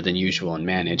regular than usual, and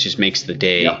man, it just makes the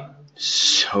day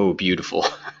so beautiful.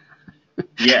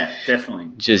 Yeah,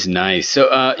 definitely. Just nice. So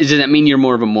does that mean you're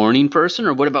more of a morning person,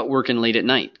 or what about working late at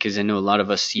night? Because I know a lot of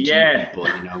us CG people,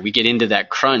 we get into that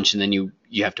crunch, and then you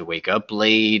have to wake up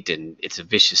late, and it's a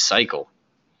vicious cycle.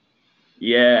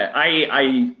 Yeah,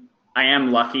 I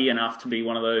am lucky enough to be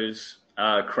one of those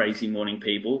crazy morning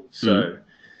people. So,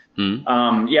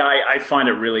 I find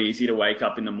it really easy to wake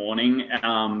up in the morning.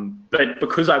 But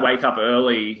because I wake up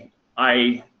early,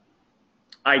 I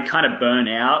kind of burn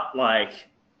out like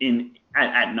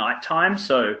at nighttime.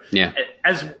 So,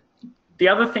 as the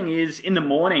other thing is, in the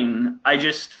morning, I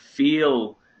just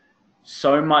feel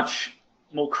so much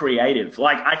more creative.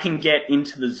 Like I can get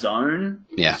into the zone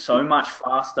so much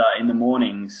faster in the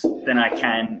mornings than I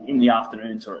can in the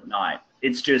afternoons or at night.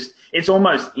 It's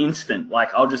almost instant.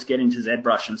 Like I'll just get into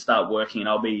ZBrush and start working, and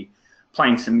I'll be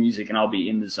playing some music and I'll be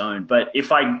in the zone. But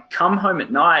if I come home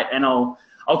at night and I'll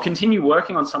continue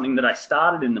working on something that I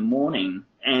started in the morning,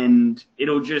 and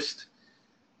it'll just,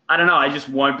 I don't know, I just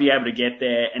won't be able to get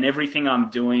there, and everything I'm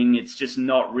doing, it's just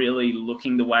not really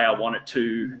looking the way I want it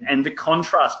to. And the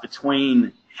contrast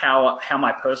between how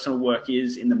my personal work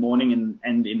is in the morning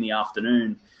and in the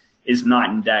afternoon is night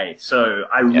and day. So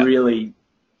I really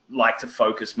like to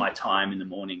focus my time in the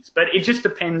mornings. But it just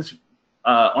depends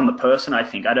on the person, I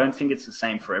think. I don't think it's the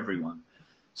same for everyone.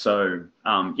 So,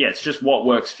 it's just what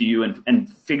works for you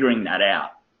and figuring that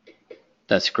out.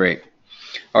 That's great.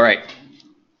 All right.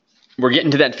 We're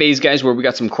getting to that phase, guys, where we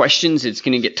got some questions. It's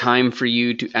going to get time for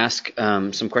you to ask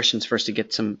some questions first to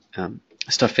get some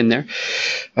stuff in there.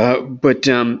 But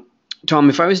Tom,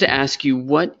 if I was to ask you,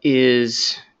 what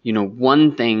is,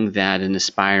 one thing that an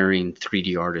aspiring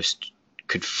 3D artist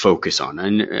could focus on?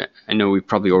 And I know we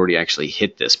probably already actually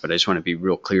hit this, but I just want to be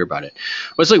real clear about it.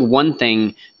 What's like one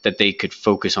thing that they could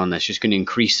focus on that's just going to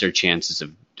increase their chances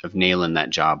of nailing that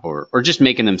job, or just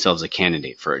making themselves a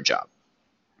candidate for a job?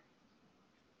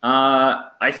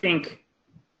 I think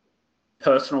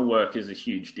personal work is a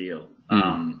huge deal.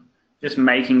 Just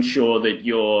making sure that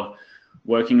you're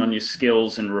working on your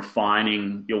skills and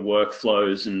refining your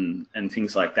workflows and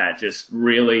things like that. Just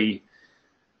really,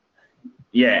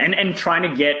 and try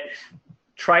to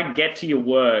get to your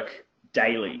work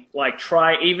daily. Like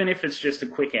even if it's just a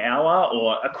quick hour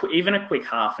or even a quick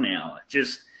half an hour,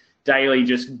 just daily,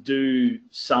 just do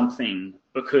something,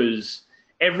 because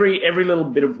every little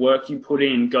bit of work you put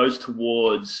in goes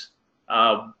towards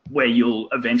where you'll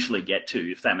eventually get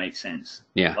to, if that makes sense.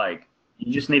 Yeah. Like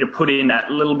you just need to put in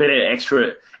that little bit of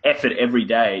extra effort every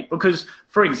day. Because,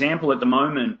 for example, at the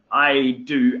moment, I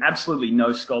do absolutely no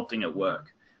sculpting at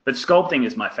work, but sculpting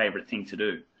is my favorite thing to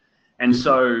do. And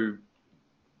so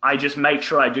I just make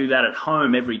sure I do that at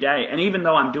home every day. And even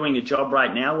though I'm doing a job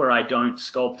right now where I don't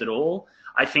sculpt at all,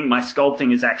 I think my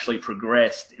sculpting has actually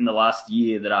progressed in the last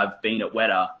year that I've been at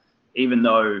Weta, even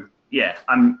though,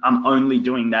 I'm only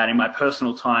doing that in my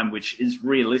personal time, which is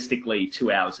realistically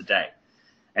 2 hours a day.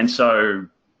 And so,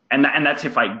 and that's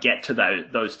if I get to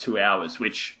those 2 hours,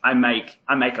 which I make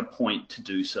a point to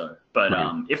do so. But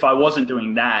if I wasn't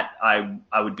doing that,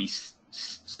 I would be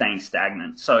staying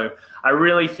stagnant. So I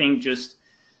really think just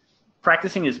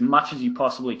practicing as much as you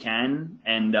possibly can,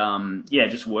 and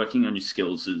just working on your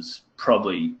skills is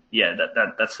probably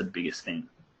that's the biggest thing.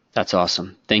 That's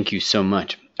awesome. Thank you so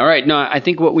much. All right, now I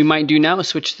think what we might do now is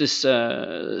switch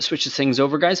the things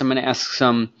over, guys. I'm going to ask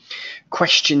some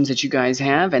questions that you guys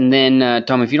have, and then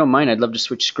Tom, if you don't mind, I'd love to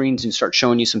switch screens and start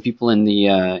showing you some people in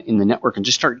the network and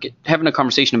just start having a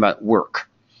conversation about work.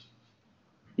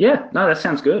 Yeah, no, that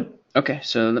sounds good. Okay,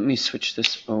 so let me switch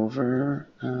this over.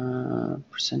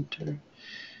 Presenter.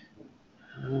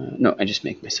 No, I just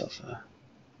make myself a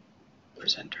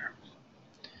presenter.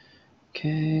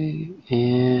 Okay,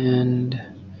 and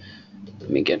let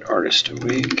me get artist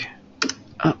awake.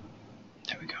 Oh,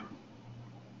 there we go.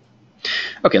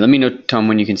 Okay, let me know, Tom,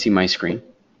 when you can see my screen.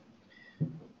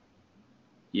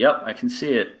 Yep, I can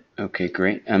see it. Okay,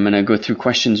 great. I'm going to go through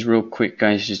questions real quick,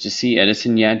 guys, just to see.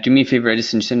 Edison, do me a favor,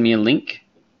 Edison, send me a link.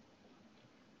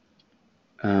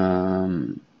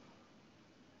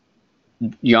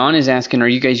 Jan is asking, are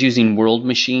you guys using World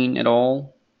Machine at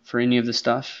all for any of the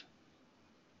stuff?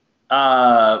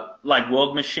 Like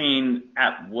World Machine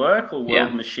at work or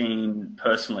World Machine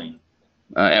personally?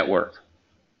 At work.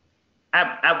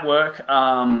 At work,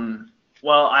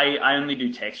 well, I only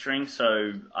do texturing,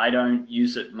 so I don't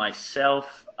use it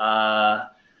myself. And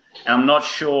I'm not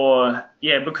sure,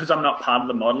 because I'm not part of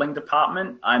the modeling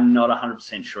department, I'm not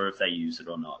 100% sure if they use it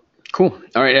or not. Cool.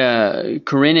 All right.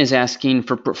 Corinne is asking,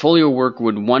 for portfolio work,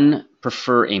 would one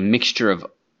prefer a mixture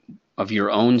of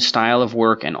your own style of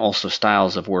work and also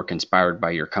styles of work inspired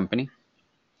by your company?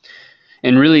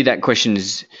 And really that question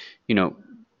is,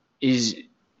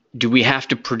 do we have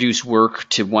to produce work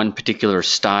to one particular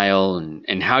style,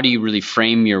 and how do you really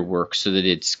frame your work so that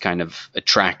it's kind of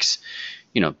attracts,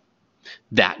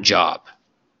 that job?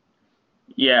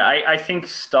 Yeah, I think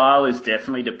style is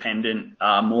definitely dependent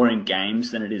more in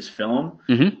games than it is film.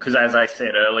 Because as I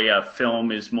said earlier,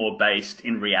 film is more based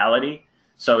in reality.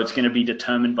 So it's going to be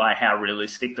determined by how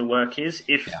realistic the work is.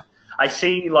 I've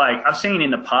seen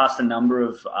in the past a number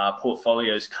of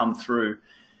portfolios come through,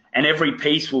 and every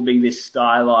piece will be this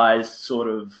stylized sort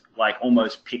of like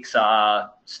almost Pixar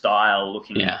style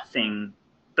looking thing.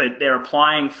 but they're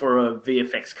applying for a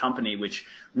VFX company, which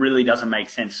really doesn't make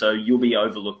sense. So you'll be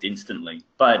overlooked instantly.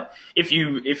 But if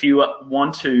you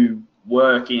want to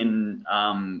work in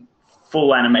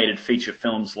full animated feature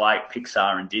films like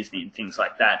Pixar and Disney and things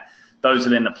like that, those are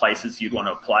then the places you'd want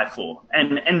to apply for.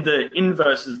 And the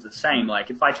inverse is the same. Like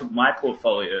if I took my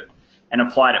portfolio and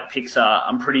applied at Pixar,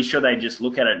 I'm pretty sure they'd just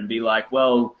look at it and be like,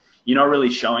 well, you're not really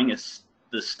showing us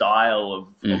the style of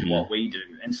what we do.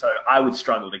 And so I would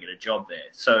struggle to get a job there.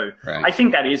 So I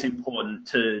think that is important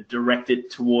to direct it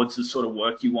towards the sort of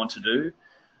work you want to do.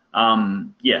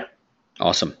 Yeah.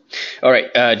 Awesome. All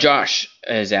right. Josh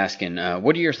is asking,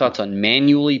 what are your thoughts on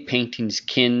manually painting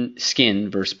skin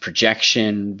versus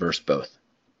projection versus both?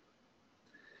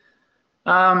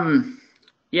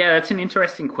 Yeah, that's an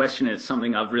interesting question. It's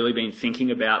something I've really been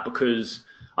thinking about because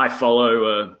I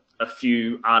follow a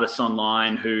few artists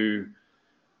online who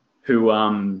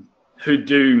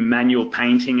do manual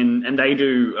painting and they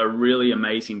do a really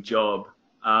amazing job.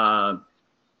 I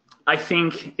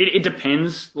think it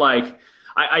depends. Like,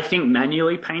 I think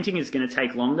manually painting is going to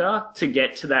take longer to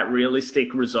get to that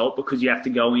realistic result because you have to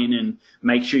go in and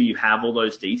make sure you have all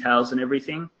those details and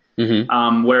everything.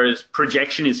 Whereas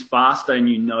projection is faster and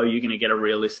you know you're going to get a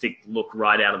realistic look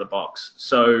right out of the box.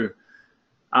 So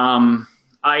I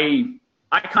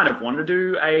kind of want to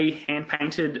do a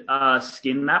hand-painted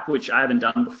skin map, which I haven't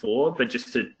done before, but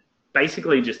just to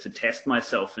test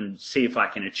myself and see if I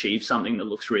can achieve something that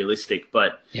looks realistic.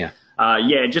 But yeah,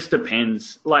 it just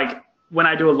depends. Like when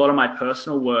I do a lot of my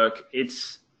personal work,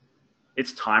 it's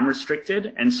time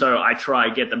restricted, and so I try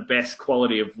to get the best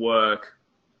quality of work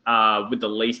with the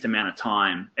least amount of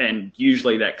time, and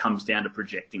usually that comes down to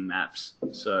projecting maps.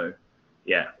 So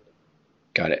yeah.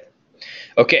 Got it.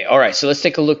 Okay, all right, so let's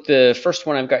take a look. The first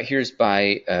one I've got here is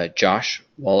by Josh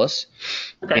Wallace,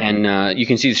 and you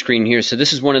can see the screen here. So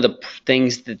this is one of the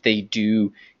things that they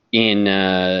do in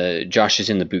Josh is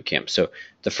in the boot camp. So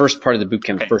the first part of the boot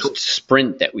camp, the first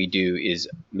sprint that we do is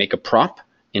make a prop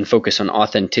and focus on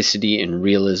authenticity and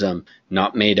realism,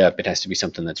 not made up. It has to be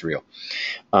something that's real.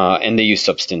 And they use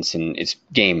substance, and it's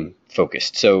game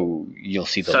focused. So you'll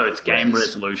see the. So it's game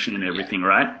resolution and everything,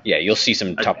 right? Yeah, you'll see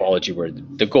some topology where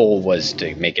the goal was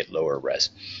to make it lower res.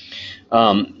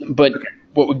 But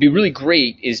what would be really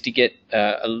great is to get,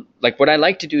 like what I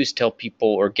like to do is tell people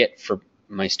or get for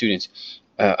my students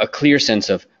a clear sense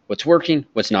of what's working,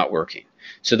 what's not working.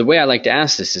 So the way I like to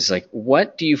ask this is like,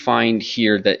 what do you find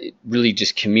here that it really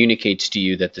just communicates to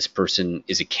you that this person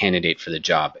is a candidate for the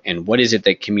job? And what is it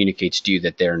that communicates to you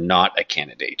that they're not a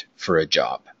candidate for a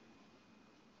job?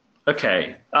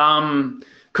 Okay.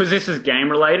 Because this is game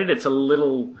related, it's a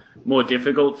little more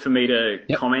difficult for me to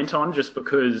comment on just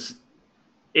because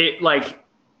it like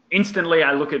instantly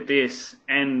I look at this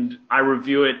and I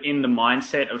review it in the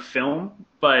mindset of film.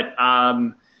 But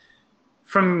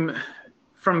from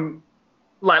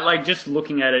like just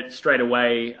looking at it straight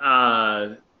away,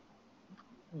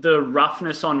 the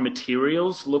roughness on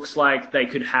materials looks like they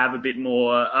could have a bit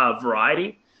more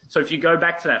variety. So if you go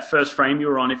back to that first frame you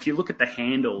were on, if you look at the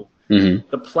handle,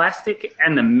 the plastic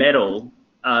and the metal,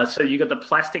 so you got the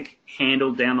plastic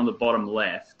handle down on the bottom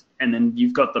left, and then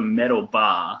you've got the metal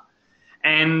bar.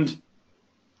 And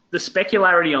the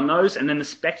specularity on those, and then the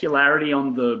specularity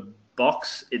on the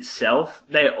box itself,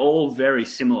 they're all very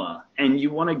similar. And you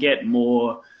want to get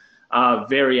more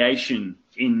variation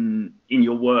in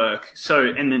your work.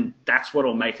 So, and then that's what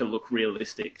will make it look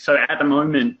realistic. So at the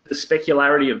moment, the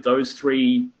specularity of those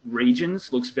three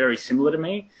regions looks very similar to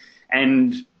me.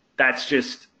 And that's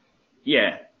just,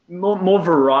 yeah, more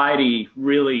variety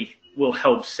really will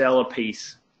help sell a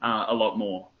piece a lot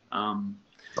more.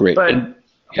 Great. But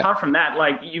apart from that,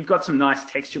 like you've got some nice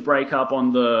texture breakup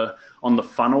on the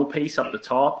funnel piece up the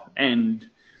top, and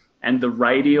the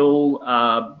radial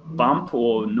bump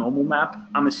or normal map,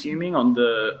 I'm assuming, on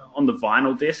the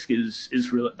vinyl disc is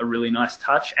a really nice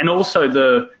touch. And also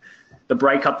the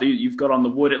breakup that you've got on the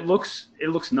wood, it looks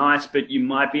nice, but you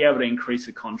might be able to increase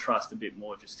the contrast a bit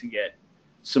more just to get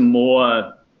some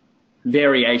more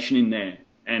variation in there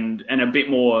and a bit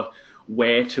more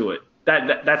wear to it.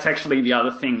 That's actually the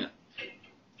other thing.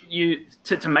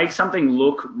 To make something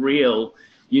look real,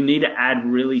 you need to add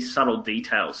really subtle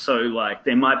details. So like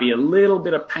there might be a little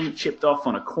bit of paint chipped off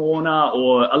on a corner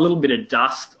or a little bit of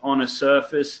dust on a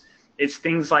surface. It's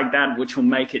things like that which will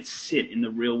make it sit in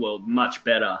the real world much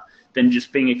better than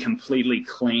just being a completely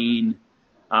clean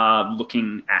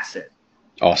looking asset.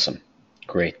 Awesome.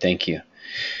 Great. Thank you.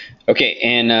 Okay.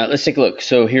 And let's take a look.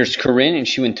 So here's Corinne, and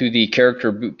she went through the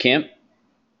character boot camp.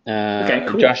 Okay,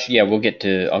 cool. Josh, yeah, I'll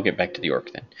get back to the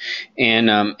orc then.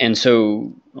 And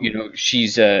so, you know,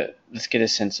 she's, let's get a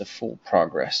sense of full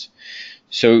progress.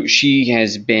 So she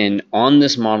has been on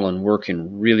this model and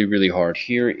working really, really hard.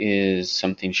 Here is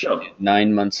something she did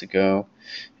 9 months ago.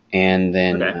 And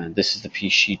then this is the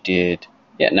piece she did,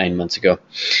 9 months ago.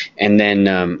 And then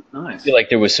I feel like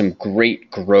there was some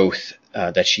great growth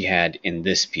that she had in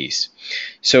this piece.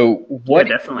 So what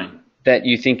definitely. That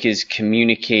you think is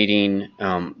communicating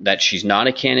that she's not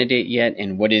a candidate yet,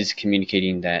 and what is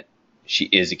communicating that she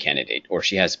is a candidate or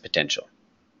she has potential?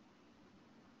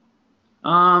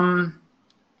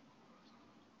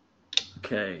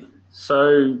 Okay,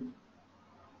 so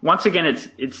once again,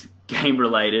 it's game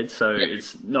related, so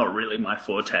it's not really my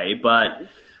forte. But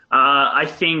I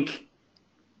think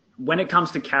when it comes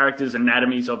to characters,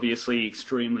 anatomy is obviously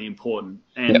extremely important,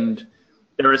 and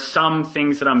there are some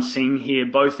things that I'm seeing here,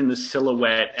 both in the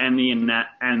silhouette and the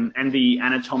and the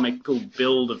anatomical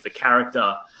build of the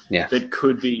character, that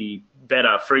could be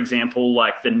better. For example,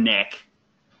 like the neck.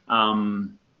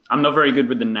 I'm not very good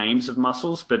with the names of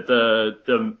muscles, but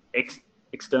the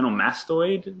external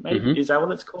mastoid, maybe is that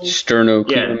what it's called?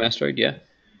 Sternocleidomastoid,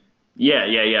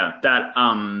 yeah.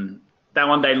 That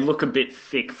one, they look a bit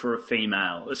thick for a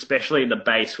female, especially at the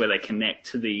base where they connect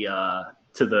to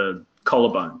the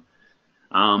collarbone.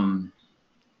 And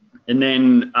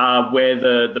then where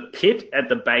the pit at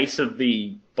the base of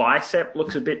the bicep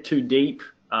looks a bit too deep.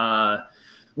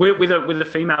 With a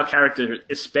female character,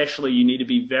 especially, you need to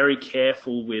be very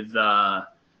careful with the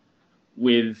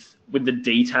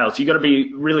details. You got to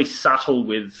be really subtle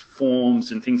with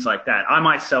forms and things like that. I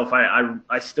myself,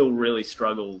 I still really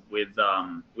struggle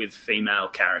with female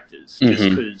characters, just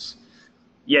because,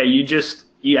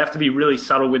 you have to be really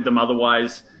subtle with them.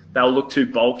 Otherwise, they'll look too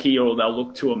bulky, or they'll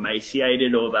look too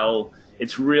emaciated, or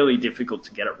it's really difficult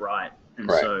to get it right. And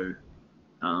so,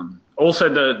 also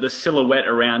the silhouette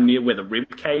around near where the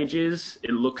rib cage is,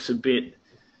 it looks a bit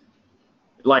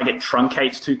like it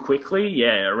truncates too quickly,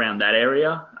 around that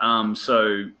area.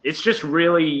 So it's just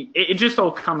really, it just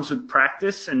all comes with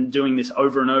practice and doing this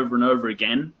over and over and over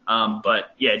again.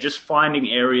 But just finding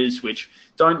areas which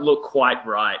don't look quite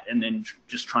right, and then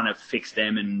just trying to fix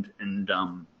them and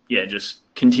just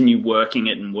continue working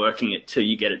it till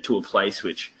you get it to a place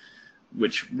which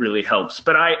really helps.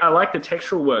 But I like the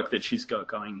textural work that she's got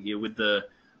going here with the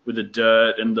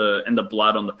dirt and the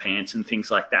blood on the pants and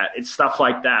things like that. It's stuff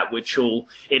like that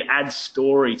it adds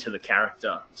story to the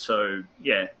character. So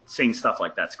seeing stuff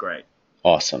like that's great.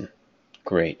 Awesome,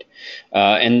 great.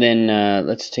 And then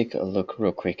let's take a look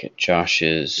real quick at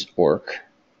Josh's orc.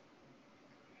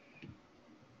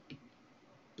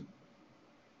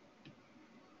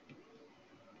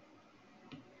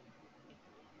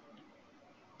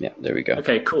 Yeah, there we go.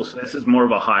 Okay, cool. So this is more of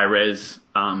a high res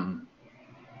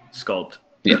sculpt.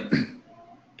 Yeah.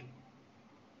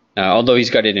 Although he's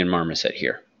got it in marmoset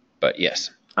here, but yes.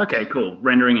 Okay, cool.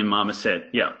 Rendering in marmoset.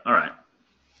 Yeah, all right.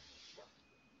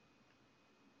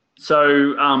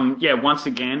 So, once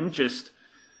again, just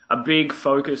a big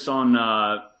focus on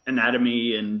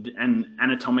anatomy and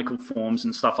anatomical forms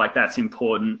and stuff like that's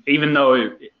important. Even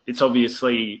though it's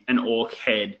obviously an orc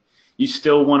head, you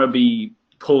still want to be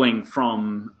pulling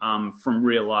from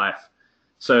real life.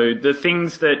 So the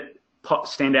things that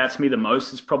stand out to me the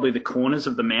most is probably the corners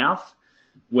of the mouth,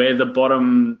 where the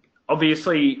bottom,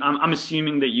 obviously, I'm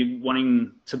assuming that you're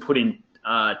wanting to put in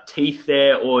teeth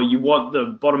there, or you want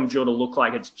the bottom jaw to look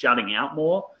like it's jutting out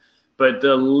more, but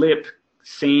the lip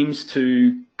seems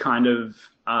to kind of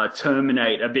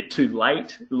terminate a bit too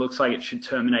late. It looks like it should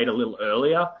terminate a little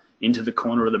earlier into the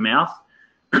corner of the mouth.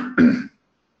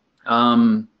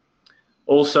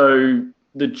 Also,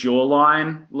 the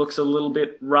jawline looks a little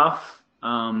bit rough.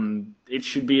 It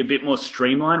should be a bit more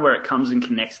streamlined where it comes and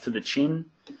connects to the chin.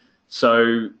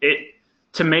 So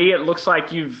to me, it looks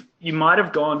like you might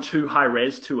have gone too high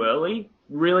res too early.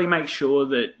 Really make sure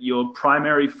that your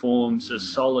primary forms are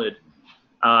solid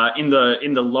in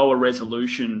the lower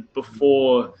resolution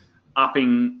before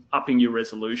upping your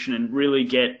resolution, and really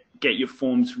get your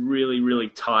forms really, really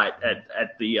tight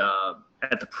at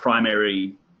the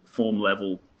primary form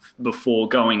level before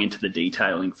going into the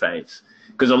detailing phase,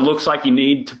 because it looks like you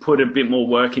need to put a bit more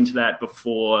work into that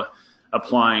before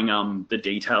applying the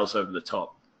details over the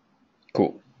top.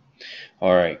 Cool.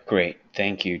 All right, great.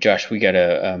 Thank you, Josh. We got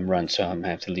to run, so I'm gonna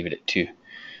have to leave it at 2.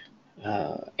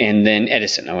 And then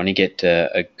Edison, I want to get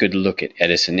a good look at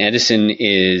Edison. Edison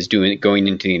is going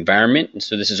into the environment, and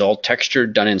so this is all texture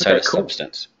done inside a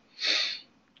substance.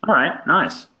 All right,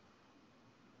 nice.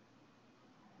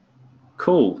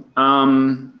 Cool.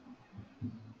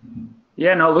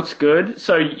 It looks good.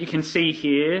 So you can see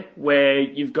here where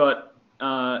you've got,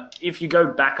 if you go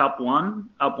back up one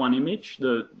image,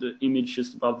 the image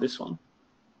just above this one.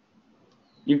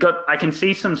 I can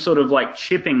see some sort of like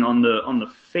chipping on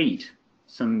the feet,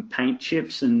 some paint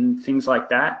chips and things like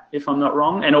that, if I'm not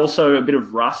wrong, and also a bit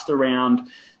of rust around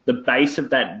the base of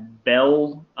that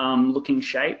bell looking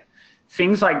shape.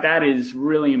 Things like that is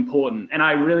really important, and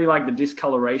I really like the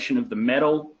discoloration of the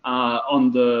metal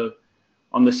on the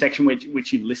section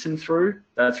which you listen through.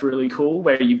 That's really cool,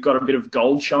 where you've got a bit of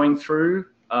gold showing through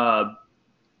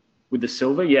with the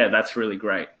silver. Yeah, that's really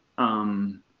great.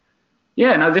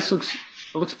 Yeah, no, this looks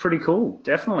pretty cool.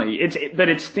 Definitely, but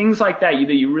it's things like that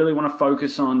that you really want to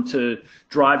focus on to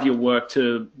drive your work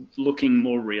to looking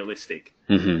more realistic.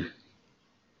 Mm-hmm.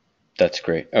 That's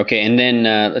great. Okay, and then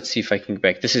let's see if I can get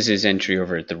back. This is his entry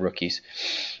over at the rookies.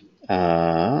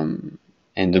 And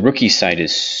the rookie site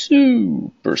is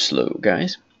super slow,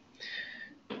 guys.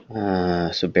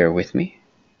 So bear with me.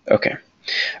 Okay.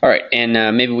 All right, and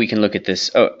maybe we can look at this.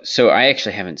 Oh, so I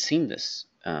actually haven't seen this,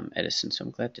 Edison, so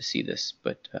I'm glad to see this.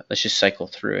 But let's just cycle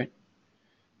through it.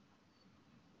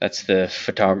 That's the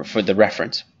photographer, the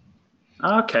reference.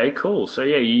 Okay, cool. So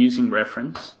yeah, you're using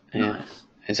reference. Yeah. Nice.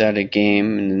 Is that a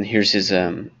game? And then here's his.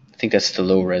 I think that's the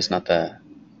low res, not the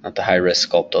high res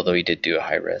sculpt. Although he did do a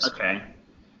high res. Okay.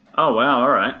 Oh wow. All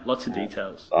right. Lots of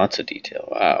details. Lots of detail.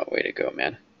 Wow, way to go,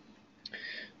 man.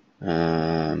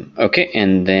 Okay,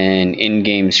 and then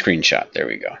in-game screenshot. There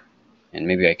we go. And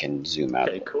maybe I can zoom out.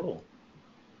 Okay, cool.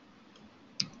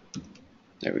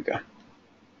 There we go.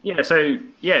 Yeah. So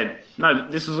yeah, no,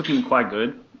 this is looking quite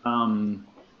good.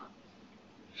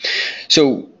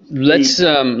 So let's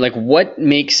like, what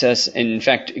makes us, and in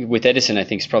fact with Edison I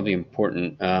think it's probably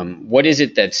important, what is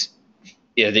it that's,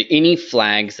 are there any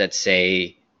flags that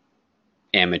say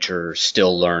amateur,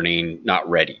 still learning, not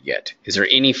ready yet? Is there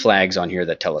any flags on here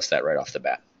that tell us that right off the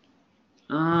bat?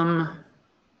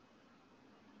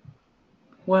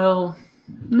 Well,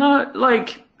 no,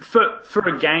 like for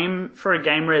a game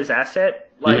res asset,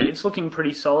 like it's looking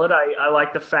pretty solid. I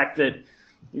like the fact that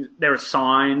there are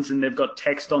signs and they've got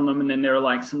text on them, and then there are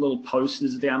like some little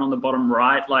posters down on the bottom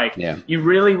right. Like, you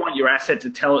really want your asset to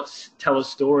tell a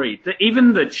story.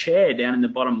 Even the chair down in the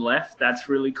bottom left, that's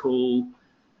really cool.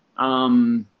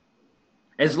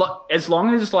 As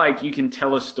long as like you can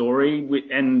tell a story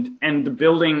and the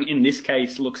building in this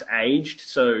case looks aged,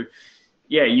 so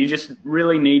yeah, you just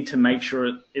really need to make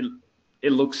sure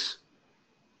it looks.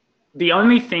 The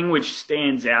only thing which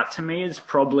stands out to me is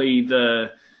probably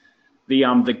the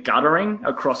guttering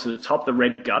across the top, the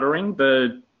red guttering.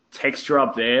 The texture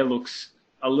up there looks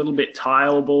a little bit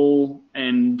tileable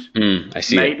and I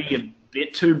see maybe a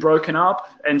bit too broken up.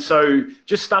 And so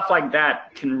just stuff like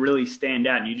that can really stand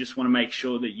out, and you just want to make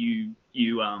sure that you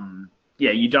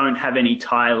don't have any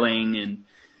tiling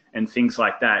and things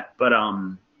like that. But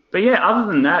yeah,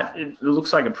 other than that, it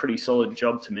looks like a pretty solid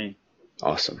job to me.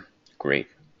 Awesome. Great.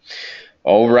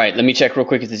 All right, let me check real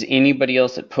quick if there's anybody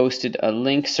else that posted a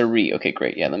link. Sari. Okay,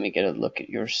 great. Yeah, let me get a look at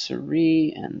your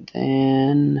Sari, and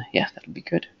then, yeah, that'll be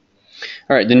good.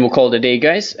 All right, then we'll call it a day,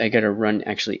 guys. I got to run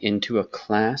actually into a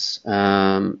class.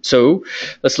 So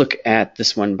let's look at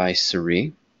this one by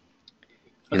Sari.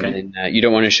 Okay. And then you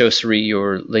don't want to show Sari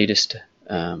your latest,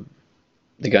 the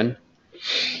gun?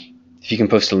 If you can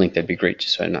post a link, that'd be great,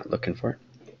 just so I'm not looking for it.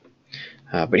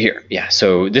 But here, yeah,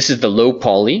 so this is the low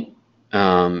poly.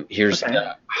 Here's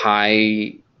the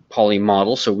high poly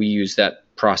model. So we use that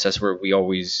process where we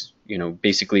always,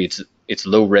 basically it's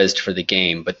low res for the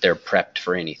game, but they're prepped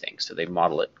for anything. So they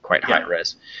model it quite high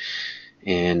res.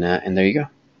 And there you go.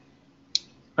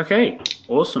 Okay,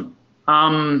 awesome.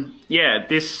 Yeah,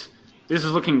 this is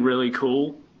looking really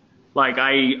cool. Like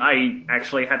I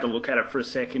actually had to look at it for a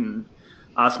second,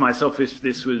 ask myself if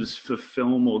this was for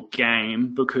film or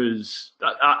game, because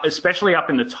especially up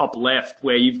in the top left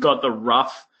where you've got the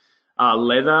rough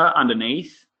leather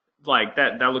underneath, like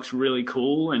that looks really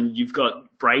cool, and you've got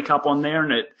breakup on there,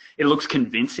 and it looks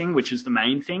convincing, which is the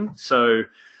main thing. So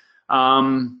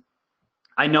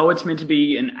I know it's meant to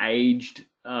be an aged.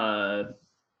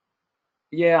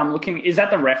 Yeah, I'm looking. Is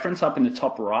that the reference up in the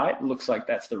top right? It looks like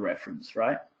that's the reference,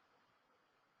 right?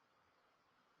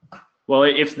 Well,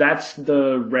 if that's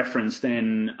the reference,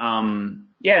 then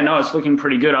yeah, no, it's looking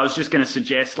pretty good. I was just going to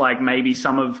suggest like maybe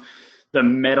some of the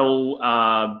metal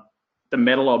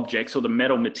objects or the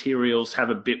metal materials have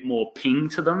a bit more ping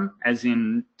to them, as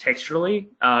in texturally.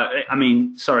 I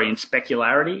mean, sorry, in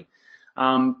specularity.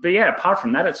 But yeah, apart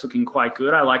from that, it's looking quite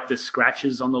good. I like the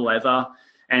scratches on the leather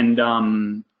and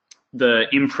the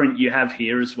imprint you have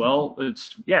here as well.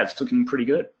 It's looking pretty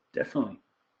good, definitely.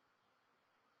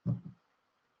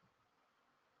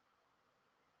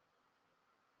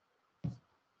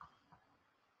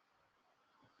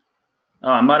 Oh,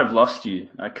 I might have lost you.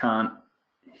 I can't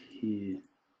hear.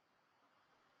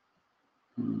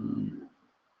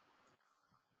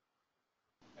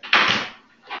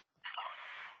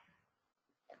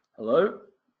 Hello?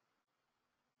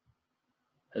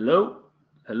 Hello?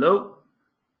 Hello?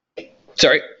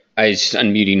 Sorry, I was just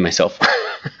unmuting myself.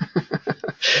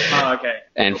 Oh, okay.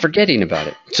 And forgetting about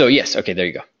it. So yes, okay, there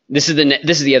you go. This is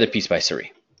the other piece by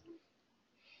Suri.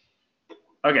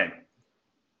 Okay.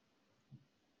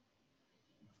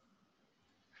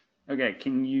 Okay,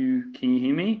 can you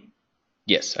hear me?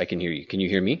 Yes, I can hear you. Can you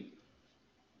hear me?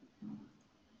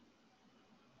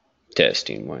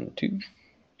 Testing 1, 2.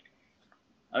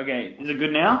 Okay, is it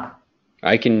good now?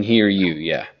 I can hear you.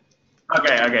 Yeah.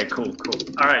 Okay, cool.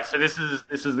 All right, so this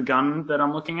is the gun that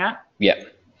I'm looking at. Yeah.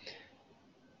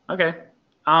 Okay.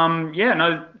 Yeah,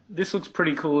 no, this looks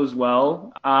pretty cool as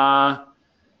well.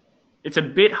 It's a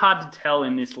bit hard to tell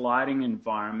in this lighting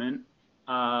environment.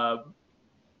 I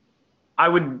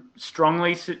would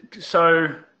strongly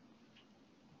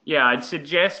I'd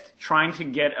suggest trying to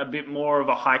get a bit more of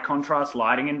a high contrast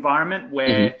lighting environment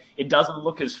where it doesn't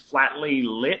look as flatly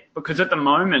lit, because at the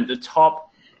moment the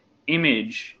top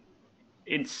image,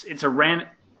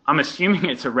 I'm assuming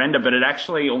it's a render, but it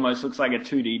actually almost looks like a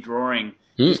 2D drawing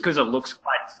just because it looks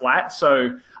quite flat.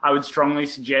 So I would strongly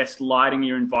suggest lighting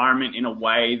your environment in a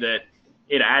way that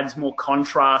it adds more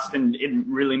contrast and it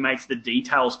really makes the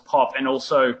details pop, and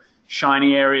also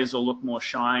shiny areas will look more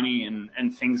shiny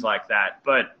and things like that.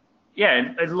 But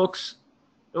yeah, it looks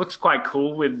quite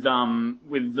cool with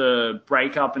the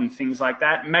breakup and things like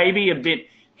that. Maybe a bit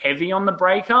heavy on the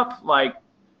breakup, like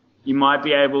you might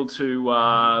be able to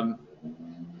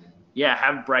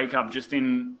have breakup just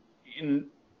in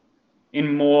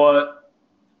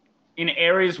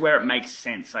areas where it makes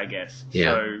sense, I guess. Yeah.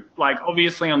 So, like,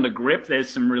 obviously on the grip, there's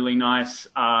some really nice,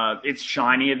 it's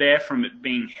shinier there from it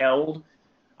being held.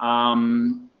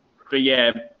 But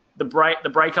yeah, the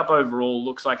breakup overall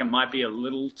looks like it might be a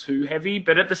little too heavy,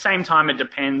 but at the same time, it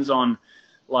depends on,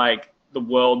 like, the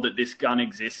world that this gun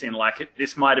exists in. Like,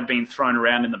 this might have been thrown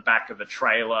around in the back of a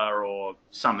trailer or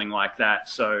something like that.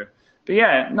 So, but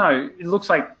yeah, no, it looks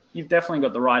like you've definitely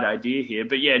got the right idea here.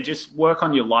 But yeah, just work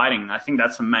on your lighting. I think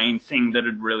that's the main thing that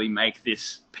would really make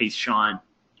this piece shine.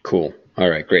 Cool. All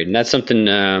right, great. And that's something,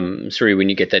 Suri, when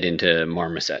you get that into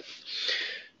Marmoset,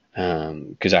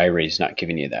 because iRay's not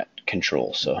giving you that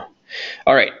control. So,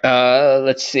 all right,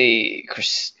 let's see,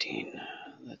 Christine.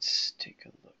 Let's take a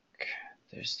look.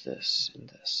 There's this and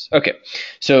this. Okay,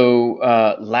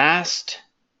 so last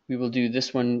we will do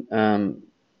this one,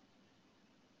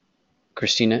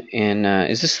 Christina. And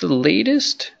is this the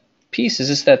latest piece? Is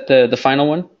this the final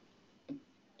one?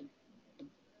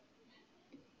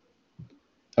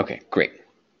 Okay, great.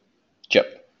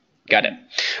 Yep. Got it.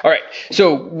 All right.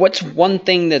 So what's one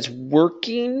thing that's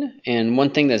working and one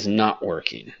thing that's not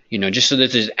working? You know, just so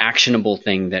that there's actionable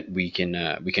thing that we can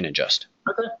adjust.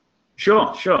 Okay.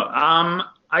 Sure.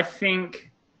 I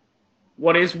think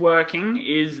what is working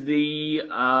is the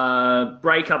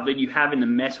breakup that you have in the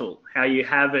metal. How you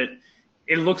have it.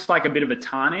 It looks like a bit of a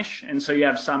tarnish, and so you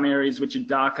have some areas which are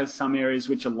darker, some areas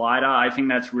which are lighter. I think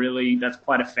that's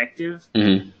quite effective.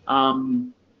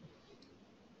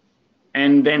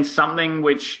 And then something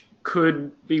which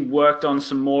could be worked on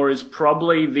some more is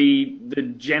probably the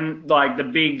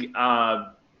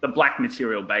black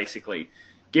material, basically.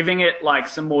 Giving it like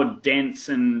some more dents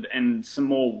and some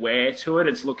more wear to it.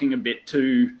 It's looking a bit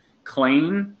too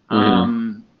clean.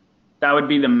 That would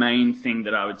be the main thing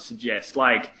that I would suggest.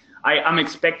 Like, I'm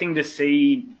expecting to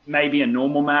see maybe a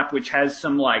normal map which has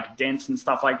some like dents and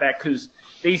stuff like that, because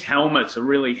these helmets are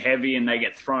really heavy and they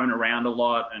get thrown around a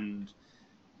lot, and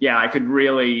yeah, I could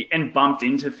really, and bumped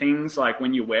into things like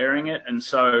when you're wearing it. And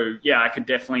so, yeah, I could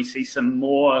definitely see some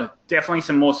more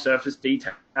surface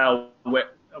detail,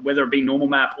 whether it be normal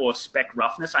map or spec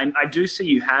roughness. I do see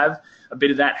you have a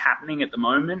bit of that happening at the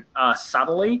moment,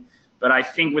 subtly, but I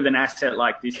think with an asset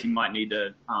like this, you might need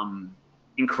to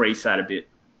increase that a bit.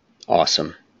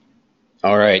 Awesome.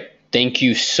 All right. Thank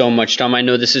you so much, Tom. I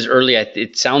know this is early.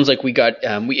 It sounds like we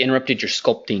interrupted your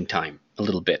sculpting time a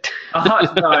little bit.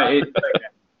 No,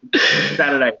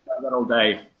 Saturday, that all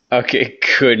day. Okay,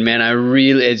 good, man.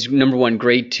 It's number one,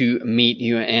 great to meet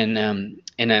you, and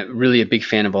I'm really a big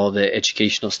fan of all the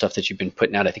educational stuff that you've been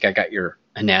putting out. I think I got your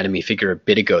anatomy figure a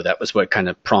bit ago. That was what kind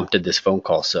of prompted this phone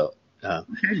call. So,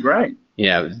 okay, great.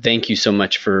 Yeah, thank you so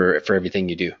much for everything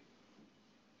you do.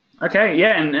 Okay,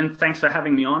 yeah, and thanks for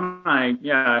having me on.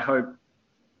 I hope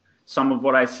some of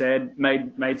what I said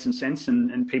made some sense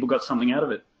and people got something out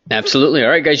of it. Absolutely.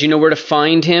 All right, guys, you know where to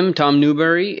find him, Tom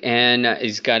Newbury, and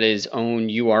he's got his own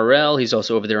URL. He's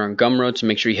also over there on Gumroad, so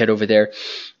make sure you head over there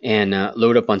and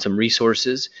load up on some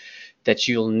resources. that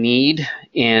you'll need,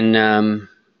 and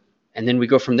then we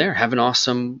go from there. Have an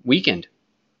awesome weekend.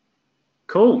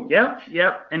 Cool.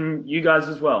 Yep. And you guys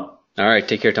as well. All right.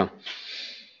 Take care, Tom.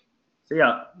 See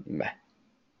ya. Bye.